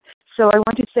 Bob. So I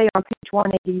want to say on page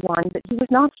 181 that he was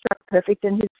not struck perfect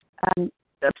and his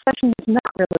obsession was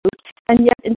not removed. And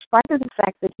yet, in spite of the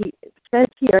fact that he says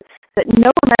here that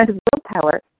no amount of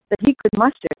willpower that he could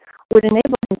muster would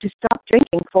enable him to stop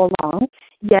drinking for long,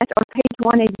 yet on page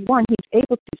 181 he's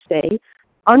able to say,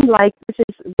 unlike, this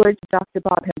is words of Dr.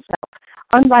 Bob himself,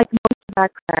 unlike most of our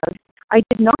crowd, I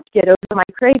did not get over my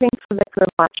craving for liquor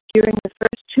much during the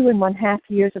first 2.5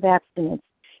 years of abstinence.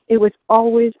 It was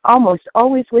almost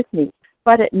always with me,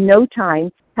 but at no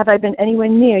time have I been anywhere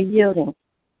near yielding.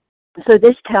 So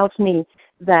this tells me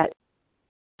that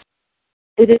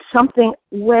it is something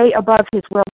way above his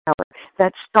willpower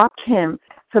that stopped him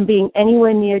from being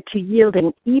anywhere near to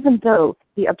yielding, even though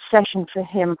the obsession for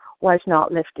him was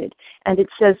not lifted. And it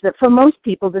says that for most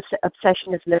people, this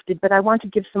obsession is lifted, but I want to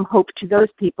give some hope to those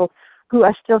people who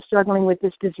are still struggling with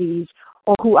this disease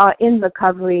or who are in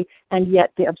recovery and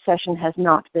yet the obsession has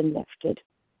not been lifted.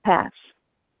 Pass.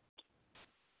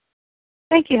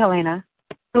 Thank you, Helena.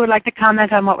 Who would like to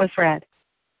comment on what was read?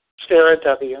 Sarah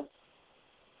W.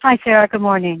 Hi, Sarah. Good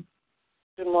morning.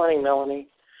 Good morning, Melanie.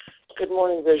 Good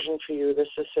morning, Vision for you. This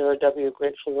is Sarah W.,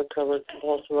 grateful, recovered,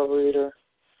 compulsive overeater.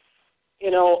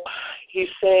 You know, he's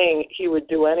saying he would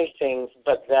do anything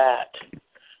but that.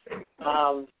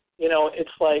 You know, it's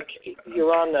like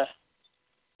you're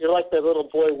like the little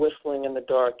boy whistling in the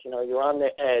dark. You know, you're on the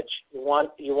edge. You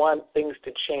want things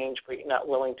to change, but you're not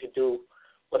willing to do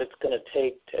what it's going to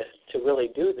take to really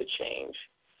do the change.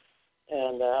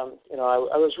 And, you know,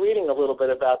 I was reading a little bit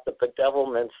about the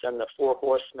bedevilments and the four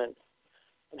horsemen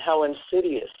and how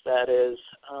insidious that is.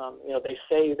 You know, they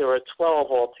say there are 12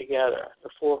 altogether, the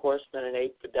four horsemen and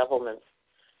 8 bedevilments.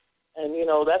 And, you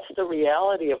know, that's the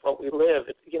reality of what we live.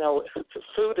 You know,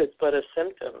 food is but a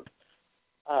symptom.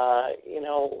 You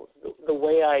know, the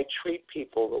way I treat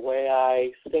people, the way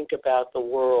I think about the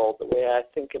world, the way I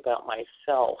think about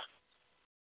myself,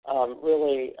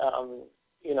 really,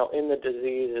 you know, in the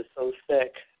disease is so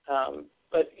thick.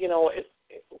 But, you know,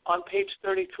 on page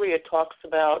 33 it talks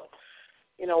about,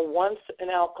 you know, once an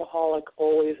alcoholic,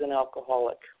 always an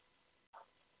alcoholic.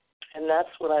 And that's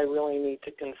what I really need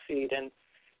to concede. And,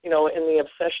 you know, in the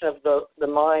obsession of the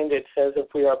mind, it says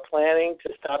if we are planning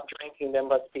to stop drinking, there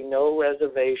must be no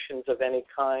reservations of any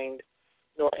kind,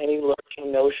 nor any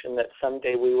lurking notion that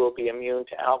someday we will be immune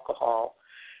to alcohol.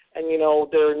 And, you know,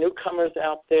 there are newcomers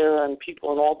out there and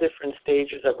people in all different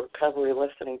stages of recovery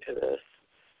listening to this.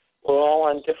 We're all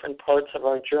on different parts of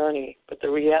our journey, but the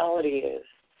reality is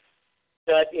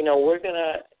that, you know, we're going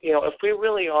to, you know, if we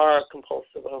really are a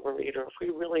compulsive overeater, if we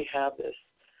really have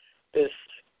this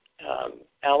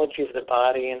allergy of the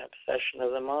body and obsession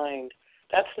of the mind,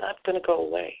 that's not going to go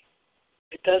away.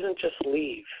 It doesn't just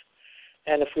leave.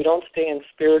 And if we don't stay in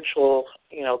spiritual,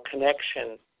 you know,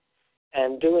 connection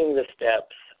and doing the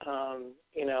steps,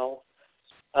 you know,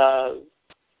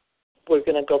 we're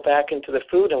going to go back into the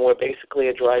food and we're basically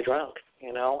a dry drunk,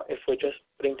 you know. If we're just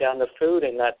putting down the food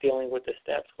and not dealing with the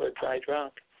steps, we're a dry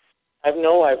drunk. I've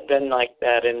been like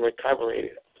that in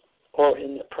recovery or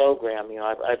in the program. You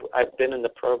know, I've been in the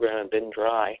program and been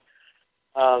dry.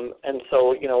 And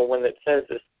so, you know, when it says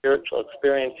the spiritual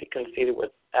experience he conceded was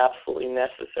absolutely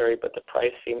necessary, but the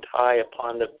price seemed high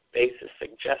upon the basis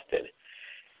suggested.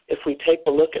 If we take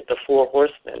a look at the four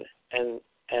horsemen and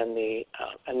the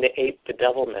 8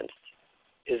 bedevilments,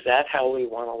 is that how we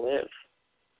want to live?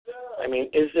 I mean,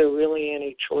 is there really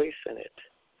any choice in it?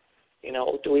 You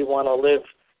know, do we want to live,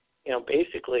 you know,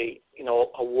 basically, you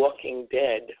know, a walking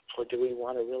dead, or do we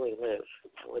want to really live?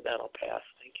 With that, I'll pass.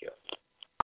 Thank you.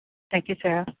 Thank you,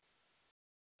 Sarah.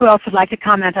 Who else would like to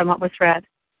comment on what was read?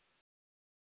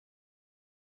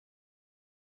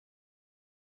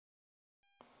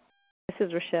 This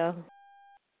is Rochelle.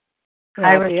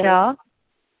 Hi, Rochelle.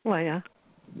 Leah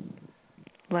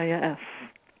F.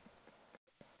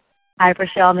 Hi,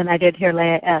 Rochelle, and then I did hear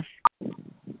Leah S.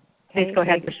 Please go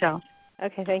ahead, Rochelle.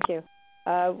 Okay, thank you.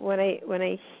 When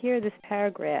I hear this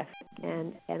paragraph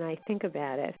and I think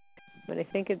about it, when I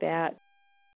think about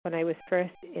when I was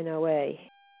first in OA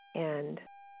and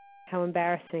how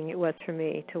embarrassing it was for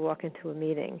me to walk into a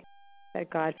meeting, that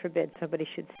God forbid somebody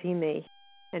should see me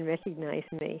and recognize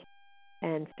me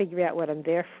and figure out what I'm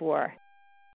there for.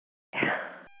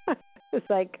 It's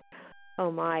like,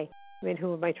 oh my, I mean,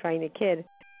 who am I trying to kid?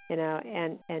 You know,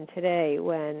 and today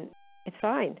when it's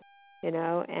fine, you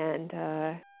know, and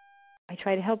I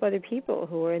try to help other people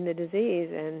who are in the disease,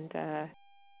 and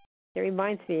It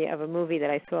reminds me of a movie that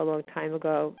I saw a long time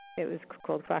ago. It was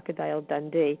called Crocodile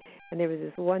Dundee, and there was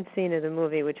this one scene of the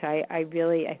movie which I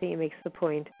think it makes the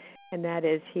point, and that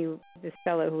is this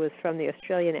fellow who was from the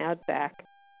Australian outback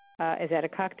is at a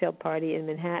cocktail party in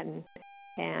Manhattan,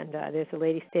 and there's a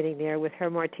lady standing there with her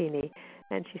martini,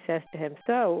 and she says to him,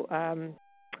 "So,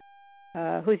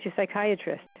 who's your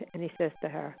psychiatrist?" And he says to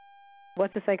her,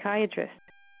 "What's a psychiatrist?"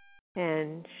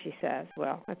 And she says,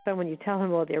 "Well, that's someone you tell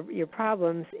him all your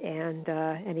problems, and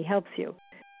he helps you."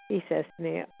 He says to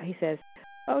me,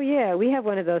 "Oh yeah, we have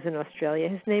one of those in Australia.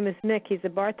 His name is Mick. He's a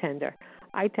bartender.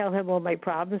 I tell him all my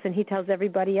problems, and he tells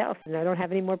everybody else, and I don't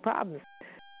have any more problems."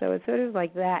 So it's sort of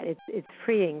like that. It's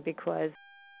freeing because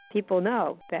people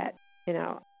know that,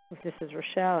 this is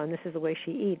Rochelle and this is the way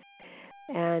she eats,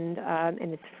 and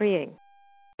it's freeing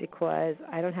because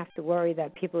I don't have to worry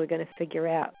that people are going to figure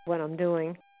out what I'm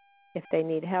doing. If they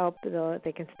need help,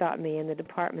 they can stop me in the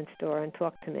department store and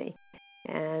talk to me,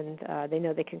 and they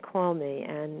know they can call me.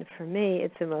 And for me,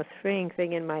 it's the most freeing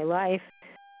thing in my life.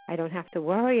 I don't have to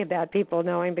worry about people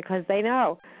knowing because they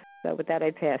know. So with that,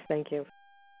 I pass. Thank you.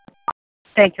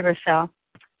 Thank you, Rochelle.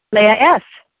 Leah S.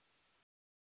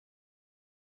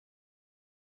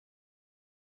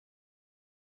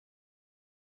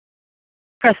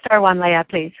 Press star 1, Leah,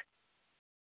 please.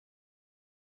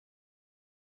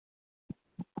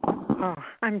 Oh,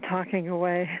 I'm talking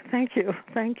away. Thank you.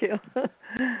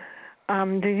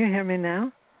 Do you hear me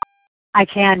now? I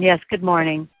can, yes. Good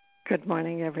morning. Good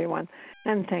morning, everyone,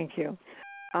 and thank you.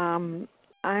 I'm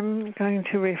going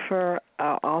to refer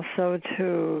also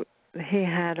to, he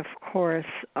had, of course,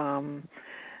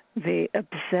 the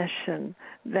obsession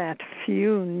that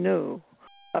few knew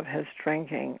of his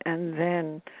drinking, and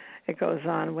then it goes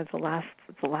on with the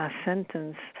last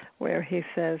sentence where he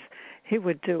says he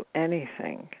would do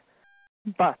anything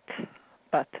but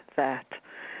that.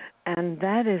 And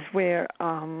that is where,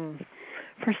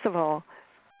 first of all,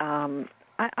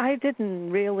 I didn't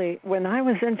really, when I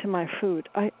was into my food,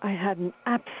 I had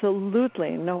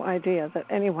absolutely no idea that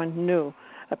anyone knew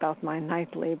about my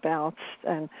nightly bouts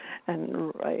and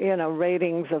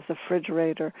ratings of the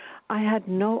refrigerator. I had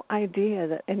no idea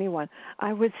that anyone.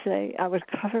 I would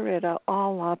cover it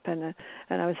all up, and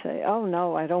I would say, "Oh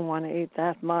no, I don't want to eat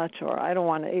that much," or "I don't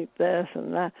want to eat this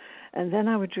and that," and then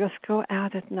I would just go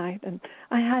out at night, and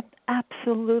I had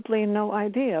absolutely no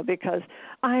idea because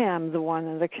I am the one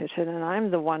in the kitchen, and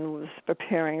I'm the one who was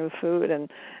preparing the food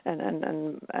and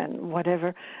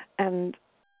whatever, and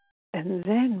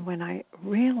then when I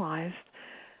realized,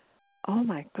 oh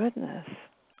my goodness,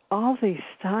 all these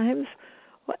times,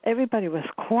 everybody was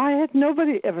quiet.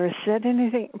 Nobody ever said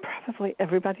anything. Probably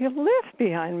everybody lived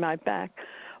behind my back.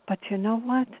 But you know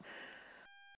what?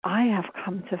 I have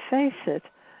come to face it.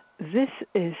 This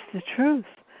is the truth.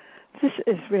 This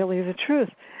is really the truth.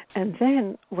 And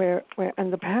then where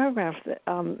in the paragraph,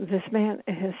 this man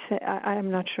is, I am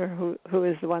not sure who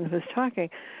is the one who's talking,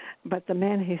 but the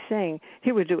man, he's saying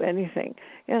he would do anything.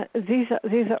 These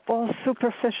are all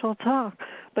superficial talk,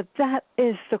 but that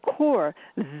is the core.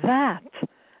 That,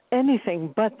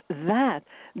 anything but that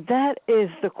is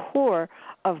the core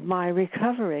of my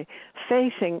recovery.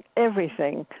 Facing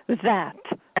everything,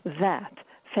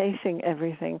 facing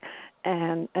everything,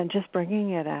 and just bringing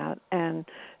it out, and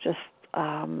just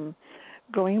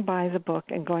going by the book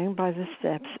and going by the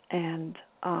steps, and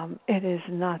it is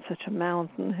not such a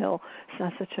mountain hill. It's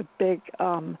not such a big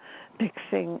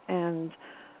thing. And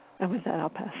with that, I'll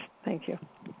pass. Thank you.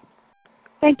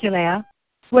 Thank you, Leah.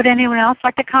 Would anyone else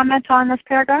like to comment on this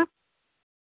paragraph?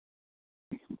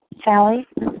 Sally?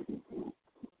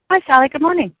 Hi, Sally. Good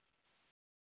morning.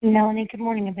 Melanie, good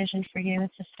morning. A vision for you.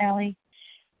 This is Sally,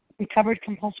 recovered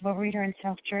compulsive overeater in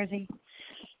South Jersey.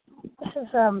 This is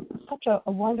such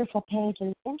a wonderful page, and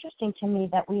it's interesting to me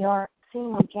that we are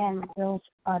seeing again Bill's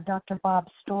Dr.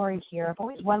 Bob's story here. I've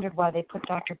always wondered why they put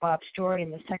Dr. Bob's story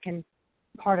in the second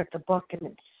part of the book, and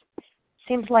it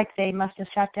seems like they must have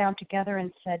sat down together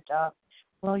and said,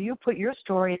 well, you put your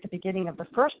story at the beginning of the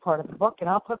first part of the book, and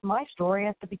I'll put my story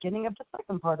at the beginning of the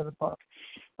second part of the book.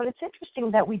 But it's interesting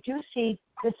that we do see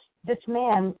this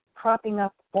man cropping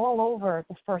up all over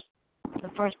the first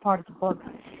part of the book.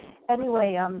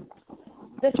 Anyway,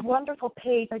 this wonderful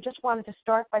page, I just wanted to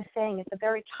start by saying at the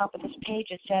very top of this page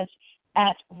it says,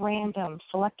 at random,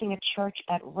 selecting a church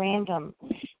at random.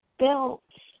 Bill,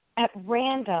 at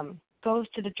random, goes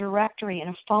to the directory in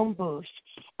a phone booth.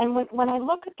 And when I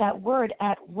look at that word,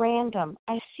 at random,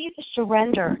 I see the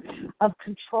surrender of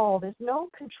control. There's no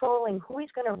controlling who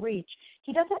he's going to reach.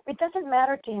 It doesn't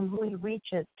matter to him who he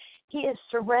reaches. He is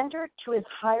surrendered to his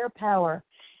higher power.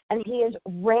 and he is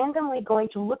randomly going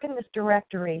to look in this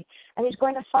directory, and he's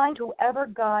going to find whoever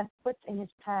God puts in his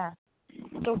path.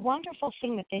 It's a wonderful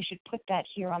thing that they should put that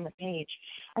here on the page.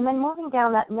 And then moving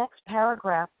down that next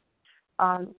paragraph,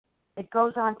 it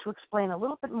goes on to explain a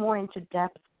little bit more into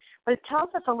depth, but it tells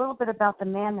us a little bit about the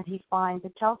man that he finds.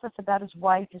 It tells us about his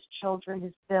wife, his children,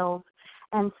 his bills,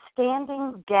 and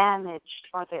standing damaged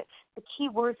are the key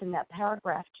words in that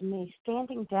paragraph to me,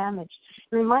 standing damaged.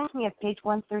 It reminds me of page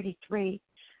 133,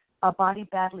 A Body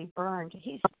Badly Burned.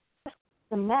 He's just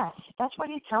a mess. That's what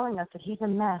he's telling us, that he's a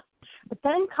mess. But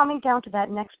then coming down to that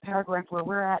next paragraph where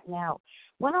we're at now,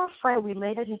 when our friend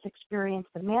related his experience,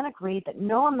 the man agreed that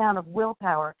no amount of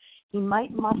willpower he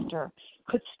might muster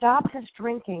could stop his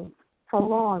drinking for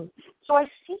long. So I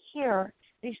see here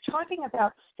that he's talking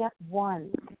about step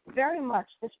one. Very much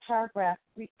this paragraph,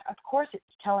 of course it's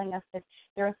telling us that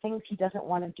there are things he doesn't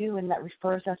want to do, and that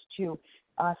refers us to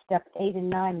step 8 and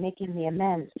 9, making the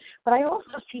amends. But I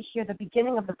also see here the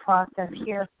beginning of the process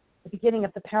here, the beginning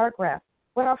of the paragraph.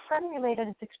 When our friend related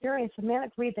his experience, the man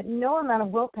agreed that no amount of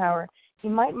willpower he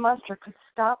might muster could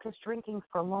stop his drinking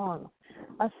for long.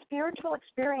 A spiritual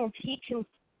experience he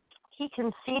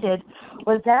conceded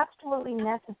was absolutely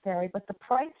necessary, but the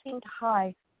price seemed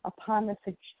high upon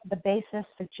the basis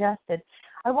suggested.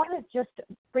 I want to just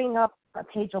bring up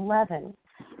page 11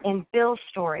 in Bill's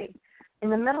story. In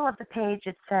the middle of the page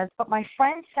it says, "But my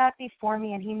friend sat before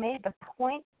me and he made the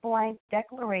point-blank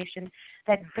declaration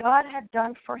that God had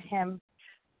done for him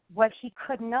what he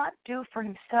could not do for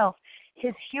himself.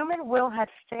 His human will had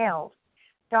failed.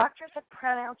 Doctors had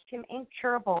pronounced him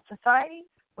incurable. Society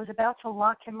was about to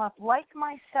lock him up. Like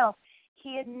myself,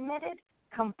 he admitted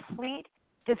complete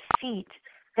defeat.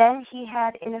 Then he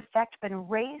had, in effect, been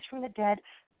raised from the dead,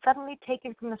 suddenly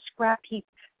taken from the scrap heap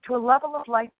to a level of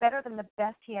life better than the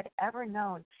best he had ever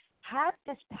known. Had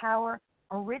this power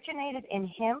originated in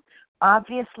him?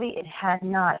 Obviously it had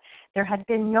not. There had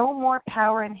been no more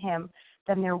power in him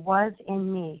than there was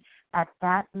in me at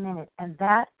that minute, and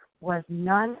that was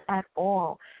none at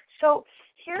all." So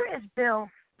here is Bill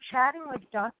chatting with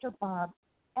Dr. Bob,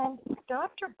 and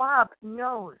Dr. Bob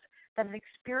knows that a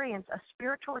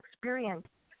spiritual experience,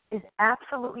 is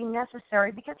absolutely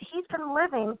necessary because he's been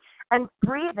living and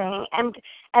breathing and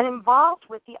involved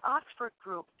with the Oxford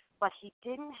group, but he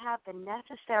didn't have the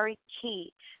necessary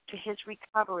key to his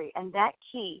recovery, and that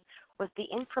key was the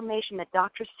information that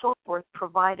Dr. Silkworth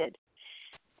provided.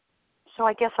 So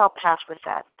I guess I'll pass with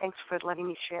that. Thanks for letting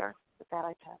me share. With that,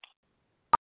 I pass.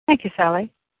 Thank you,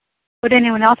 Sally. Would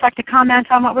anyone else like to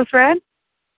comment on what was read?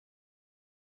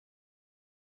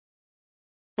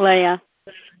 Leah.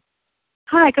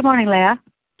 Hi, good morning, Leah.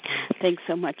 Thanks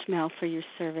so much, Mel, for your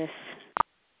service.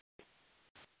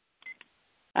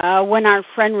 When our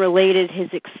friend related his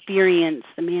experience,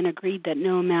 the man agreed that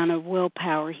no amount of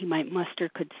willpower he might muster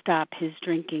could stop his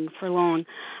drinking for long.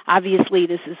 Obviously,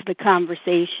 this is the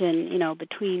conversation,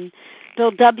 between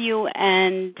Bill W.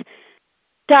 and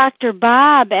Dr.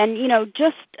 Bob. And,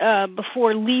 just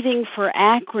before leaving for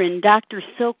Akron, Dr.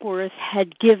 Silkworth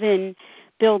had given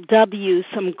Bill W.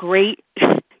 some great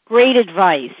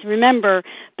advice. Remember,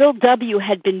 Bill W.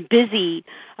 had been busy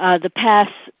the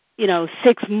past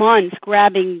 6 months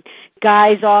grabbing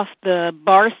guys off the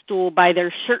bar stool by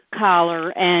their shirt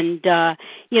collar and,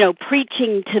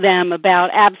 preaching to them about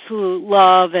absolute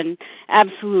love and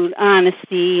absolute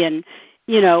honesty and,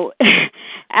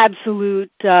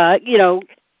 absolute,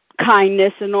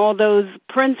 kindness and all those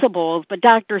principles. But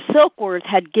Dr. Silkworth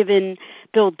had given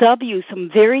Bill W. some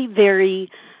very, very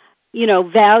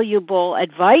valuable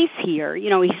advice here.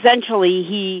 Essentially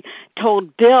he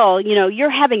told Bill, you're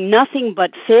having nothing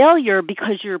but failure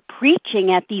because you're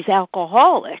preaching at these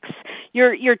alcoholics.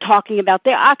 You're talking about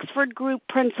the Oxford group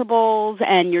principles,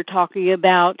 and you're talking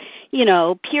about,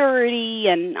 purity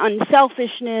and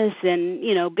unselfishness and,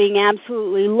 being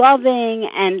absolutely loving,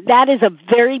 and that is a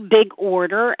very big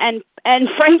order and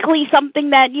frankly something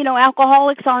that,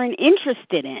 alcoholics aren't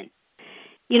interested in.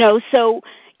 So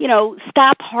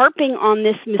stop harping on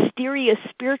this mysterious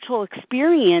spiritual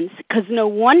experience, because no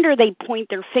wonder they point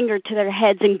their finger to their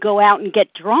heads and go out and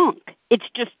get drunk. It's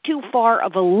just too far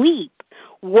of a leap.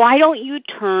 Why don't you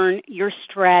turn your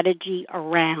strategy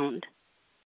around?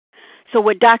 So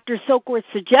what Dr. Silkworth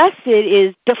suggested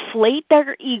is deflate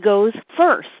their egos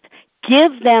first.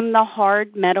 Give them the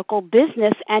hard medical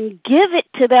business and give it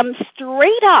to them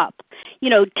straight up.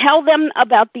 Tell them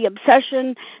about the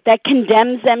obsession that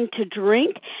condemns them to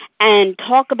drink, and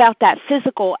talk about that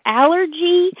physical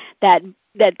allergy, that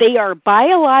that they are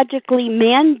biologically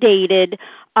mandated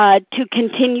to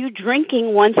continue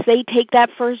drinking once they take that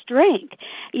first drink,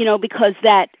 because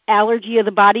that allergy of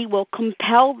the body will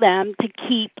compel them to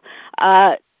keep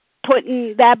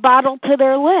putting that bottle to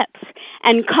their lips.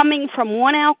 And coming from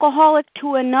one alcoholic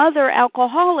to another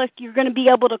alcoholic, you're going to be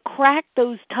able to crack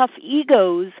those tough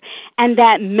egos, and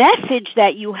that message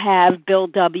that you have, Bill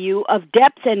W., of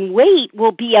depth and weight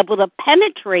will be able to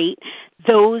penetrate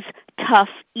those tough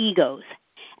egos.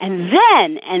 And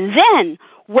then,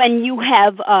 when you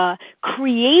have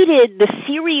created the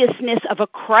seriousness of a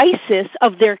crisis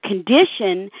of their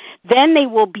condition, then they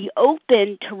will be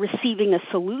open to receiving a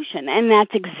solution. And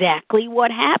that's exactly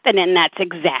what happened, and that's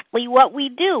exactly what we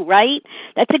do, right?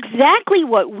 That's exactly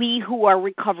what we who are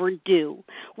recovered do.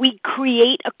 We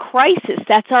create a crisis.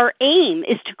 That's our aim,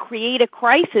 is to create a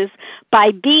crisis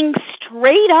by being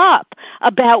straight up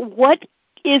about what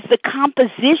is the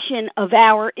composition of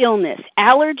our illness: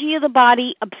 allergy of the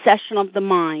body, obsession of the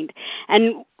mind.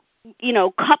 And,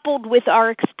 coupled with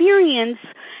our experience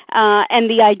and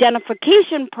the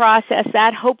identification process,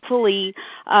 that hopefully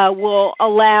will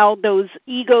allow those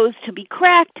egos to be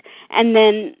cracked, and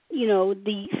then,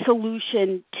 the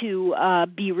solution to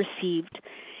be received.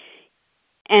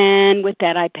 And with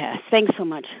that, I pass. Thanks so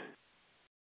much.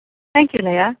 Thank you,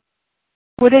 Leah.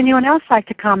 Would anyone else like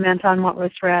to comment on what was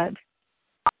read?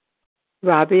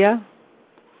 Rabia?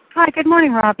 Hi, good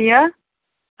morning, Rabia.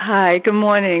 Hi, good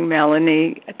morning,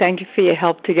 Melanie. Thank you for your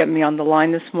help to get me on the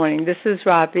line this morning. This is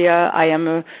Rabia. I am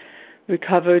a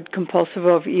recovered compulsive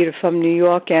overeater from New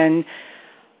York, and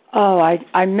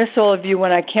I miss all of you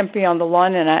when I can't be on the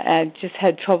line, and I just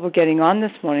had trouble getting on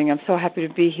this morning. I'm so happy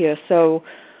to be here. So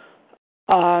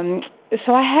I'm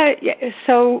so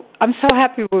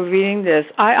happy we're reading this.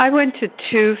 I went to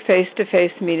 2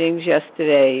 face-to-face meetings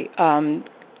yesterday,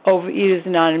 Overeaters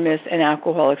Anonymous and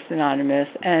Alcoholics Anonymous,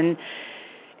 and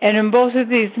in both of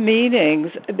these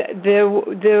meetings, there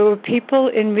were people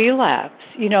in relapse.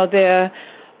 They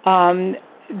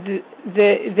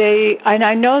and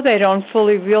I know they don't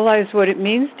fully realize what it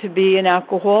means to be an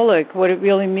alcoholic, what it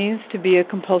really means to be a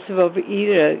compulsive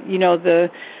overeater. The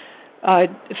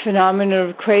phenomenon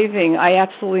of craving. I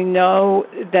absolutely know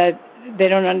that they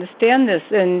don't understand this,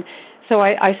 and so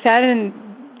I sat in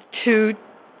 2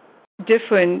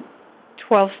 different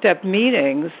 12-step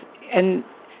meetings, and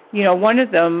one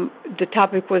of them, the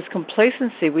topic was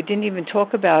complacency. We didn't even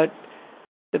talk about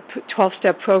the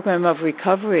 12-step program of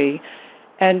recovery.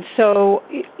 And so,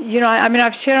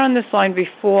 I've shared on this line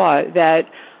before that,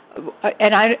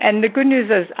 and the good news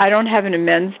is I don't have an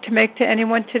amends to make to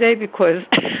anyone today because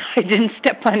I didn't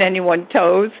step on anyone's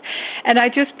toes. And I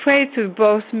just prayed through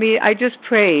both I just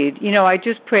prayed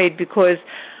because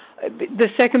the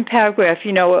second paragraph,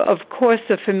 of course,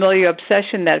 a familiar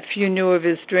obsession that few knew of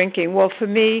is drinking. Well, for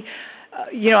me,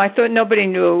 I thought nobody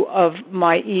knew of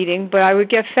my eating, but I would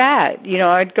get fat.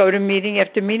 I'd go to meeting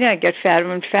after meeting, I'd get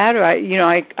fatter and fatter.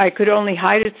 I could only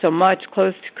hide it so much.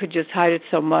 Clothes could just hide it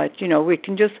so much. We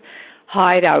can just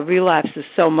hide our relapses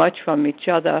so much from each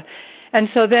other. And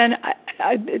so then,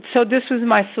 so this was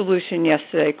my solution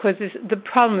yesterday, because the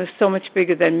problem is so much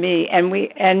bigger than me. And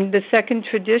the second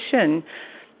tradition,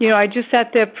 I just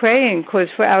sat there praying, because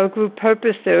for our group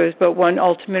purpose there is but one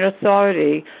ultimate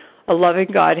authority, a loving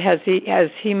God, as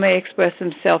he may express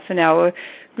himself in our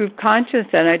group conscience.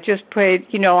 And I just prayed,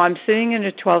 I'm sitting in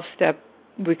a 12-step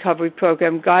recovery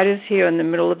program. God is here in the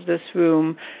middle of this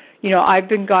room. I've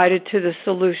been guided to the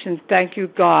solution. Thank you,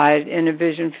 God, in a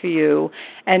vision for you.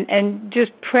 And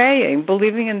just praying,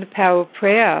 believing in the power of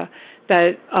prayer,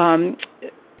 that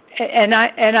and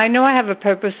I know I have a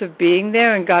purpose of being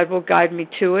there, and God will guide me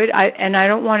to it. And I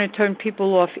don't want to turn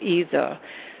people off either.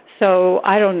 So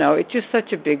I don't know. It's just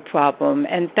such a big problem.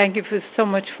 And thank you so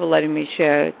much for letting me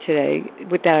share today.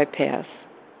 With that, I pass.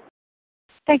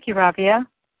 Thank you, Rabia.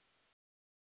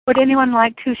 Would anyone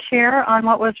like to share on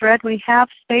what was read? We have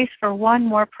space for one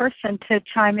more person to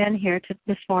chime in here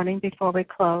this morning before we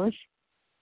close.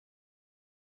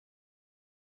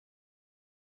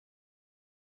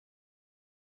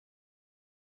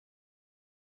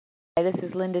 Hi, this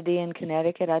is Linda D. in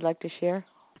Connecticut. I'd like to share.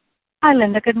 Hi,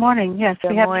 Linda. Good morning. Yes,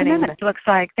 Good we have morning. 2 minutes, looks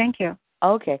like. Thank you.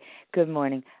 Okay. Good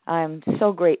morning. I'm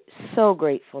so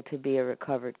grateful to be a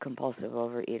recovered compulsive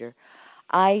overeater.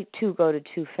 I, too, go to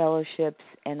 2 fellowships,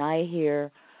 and I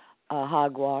hear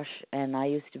hogwash, and I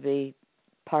used to be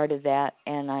part of that,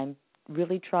 and I'm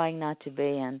really trying not to be.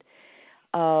 And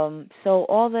so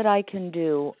all that I can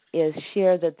do is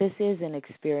share that this is an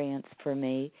experience for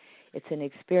me. It's an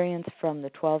experience from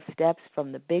the 12 steps,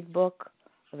 from the big book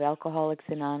of Alcoholics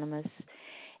Anonymous,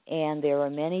 and there are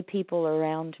many people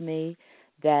around me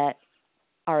that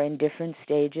are in different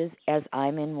stages, as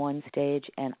I'm in one stage,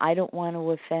 and I don't want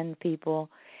to offend people,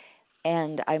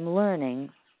 and I'm learning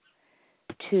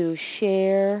to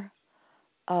share,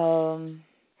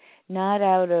 not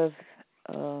out of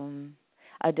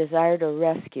a desire to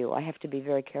rescue. I have to be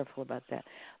very careful about that,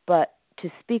 but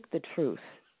to speak the truth.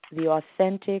 The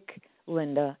authentic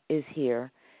Linda is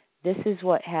here. This is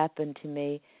what happened to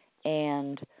me,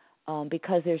 and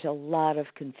because there's a lot of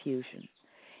confusion.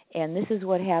 And this is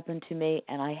what happened to me,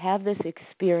 and I have this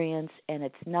experience, and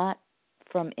it's not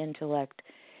from intellect.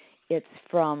 It's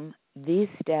from these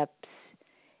steps,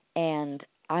 and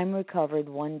I'm recovered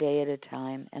one day at a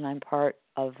time, and I'm part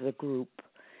of the group.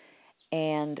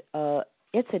 And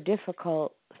it's a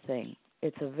difficult thing.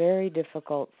 It's a very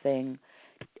difficult thing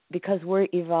because we're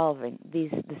evolving. The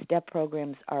STEP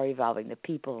programs are evolving. The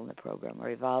people in the program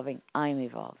are evolving. I'm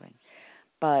evolving.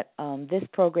 But this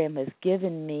program has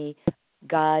given me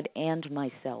God and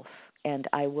myself, and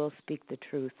I will speak the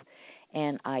truth,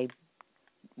 and I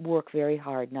work very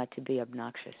hard not to be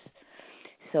obnoxious.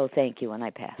 So thank you, and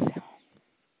I pass.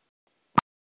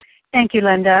 Thank you,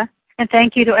 Linda, and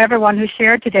thank you to everyone who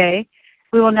shared today.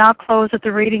 We will now close with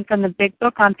the reading from the Big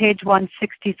Book on page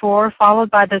 164,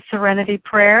 followed by the Serenity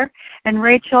Prayer. And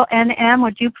Rachel N.M.,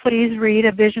 would you please read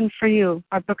A Vision for You?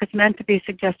 Our book is meant to be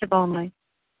suggestive only.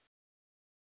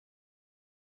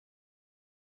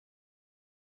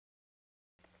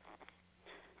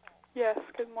 Yes,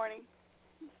 good morning.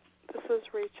 This is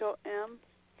Rachel M.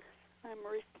 I'm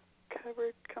a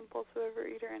recovered compulsive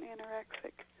overeater and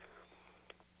anorexic.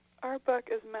 Our book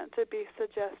is meant to be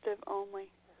suggestive only.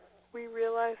 We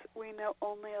realize we know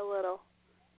only a little.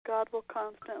 God will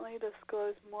constantly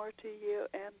disclose more to you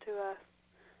and to us.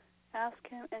 Ask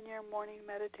Him in your morning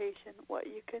meditation what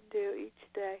you can do each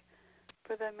day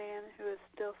for the man who is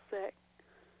still sick.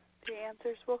 The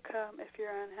answers will come if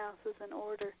your own house is in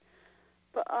order.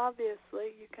 But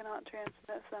obviously, you cannot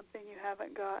transmit something you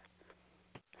haven't got.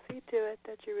 See to it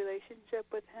that your relationship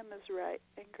with Him is right,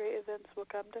 and great events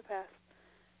will come to pass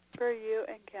for you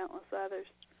and countless others.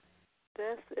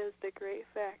 This is the great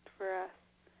fact for us.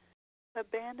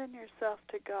 Abandon yourself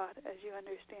to God as you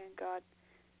understand God.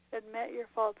 Admit your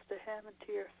faults to Him and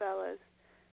to your fellows.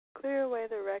 Clear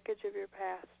away the wreckage of your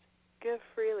past. Give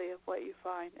freely of what you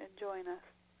find, and join us.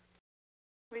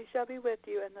 We shall be with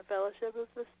you in the fellowship of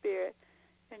the Spirit,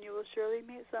 and you will surely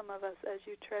meet some of us as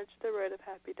you trudge the road of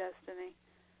happy destiny.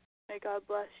 May God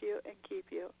bless you and keep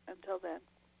you. Until then.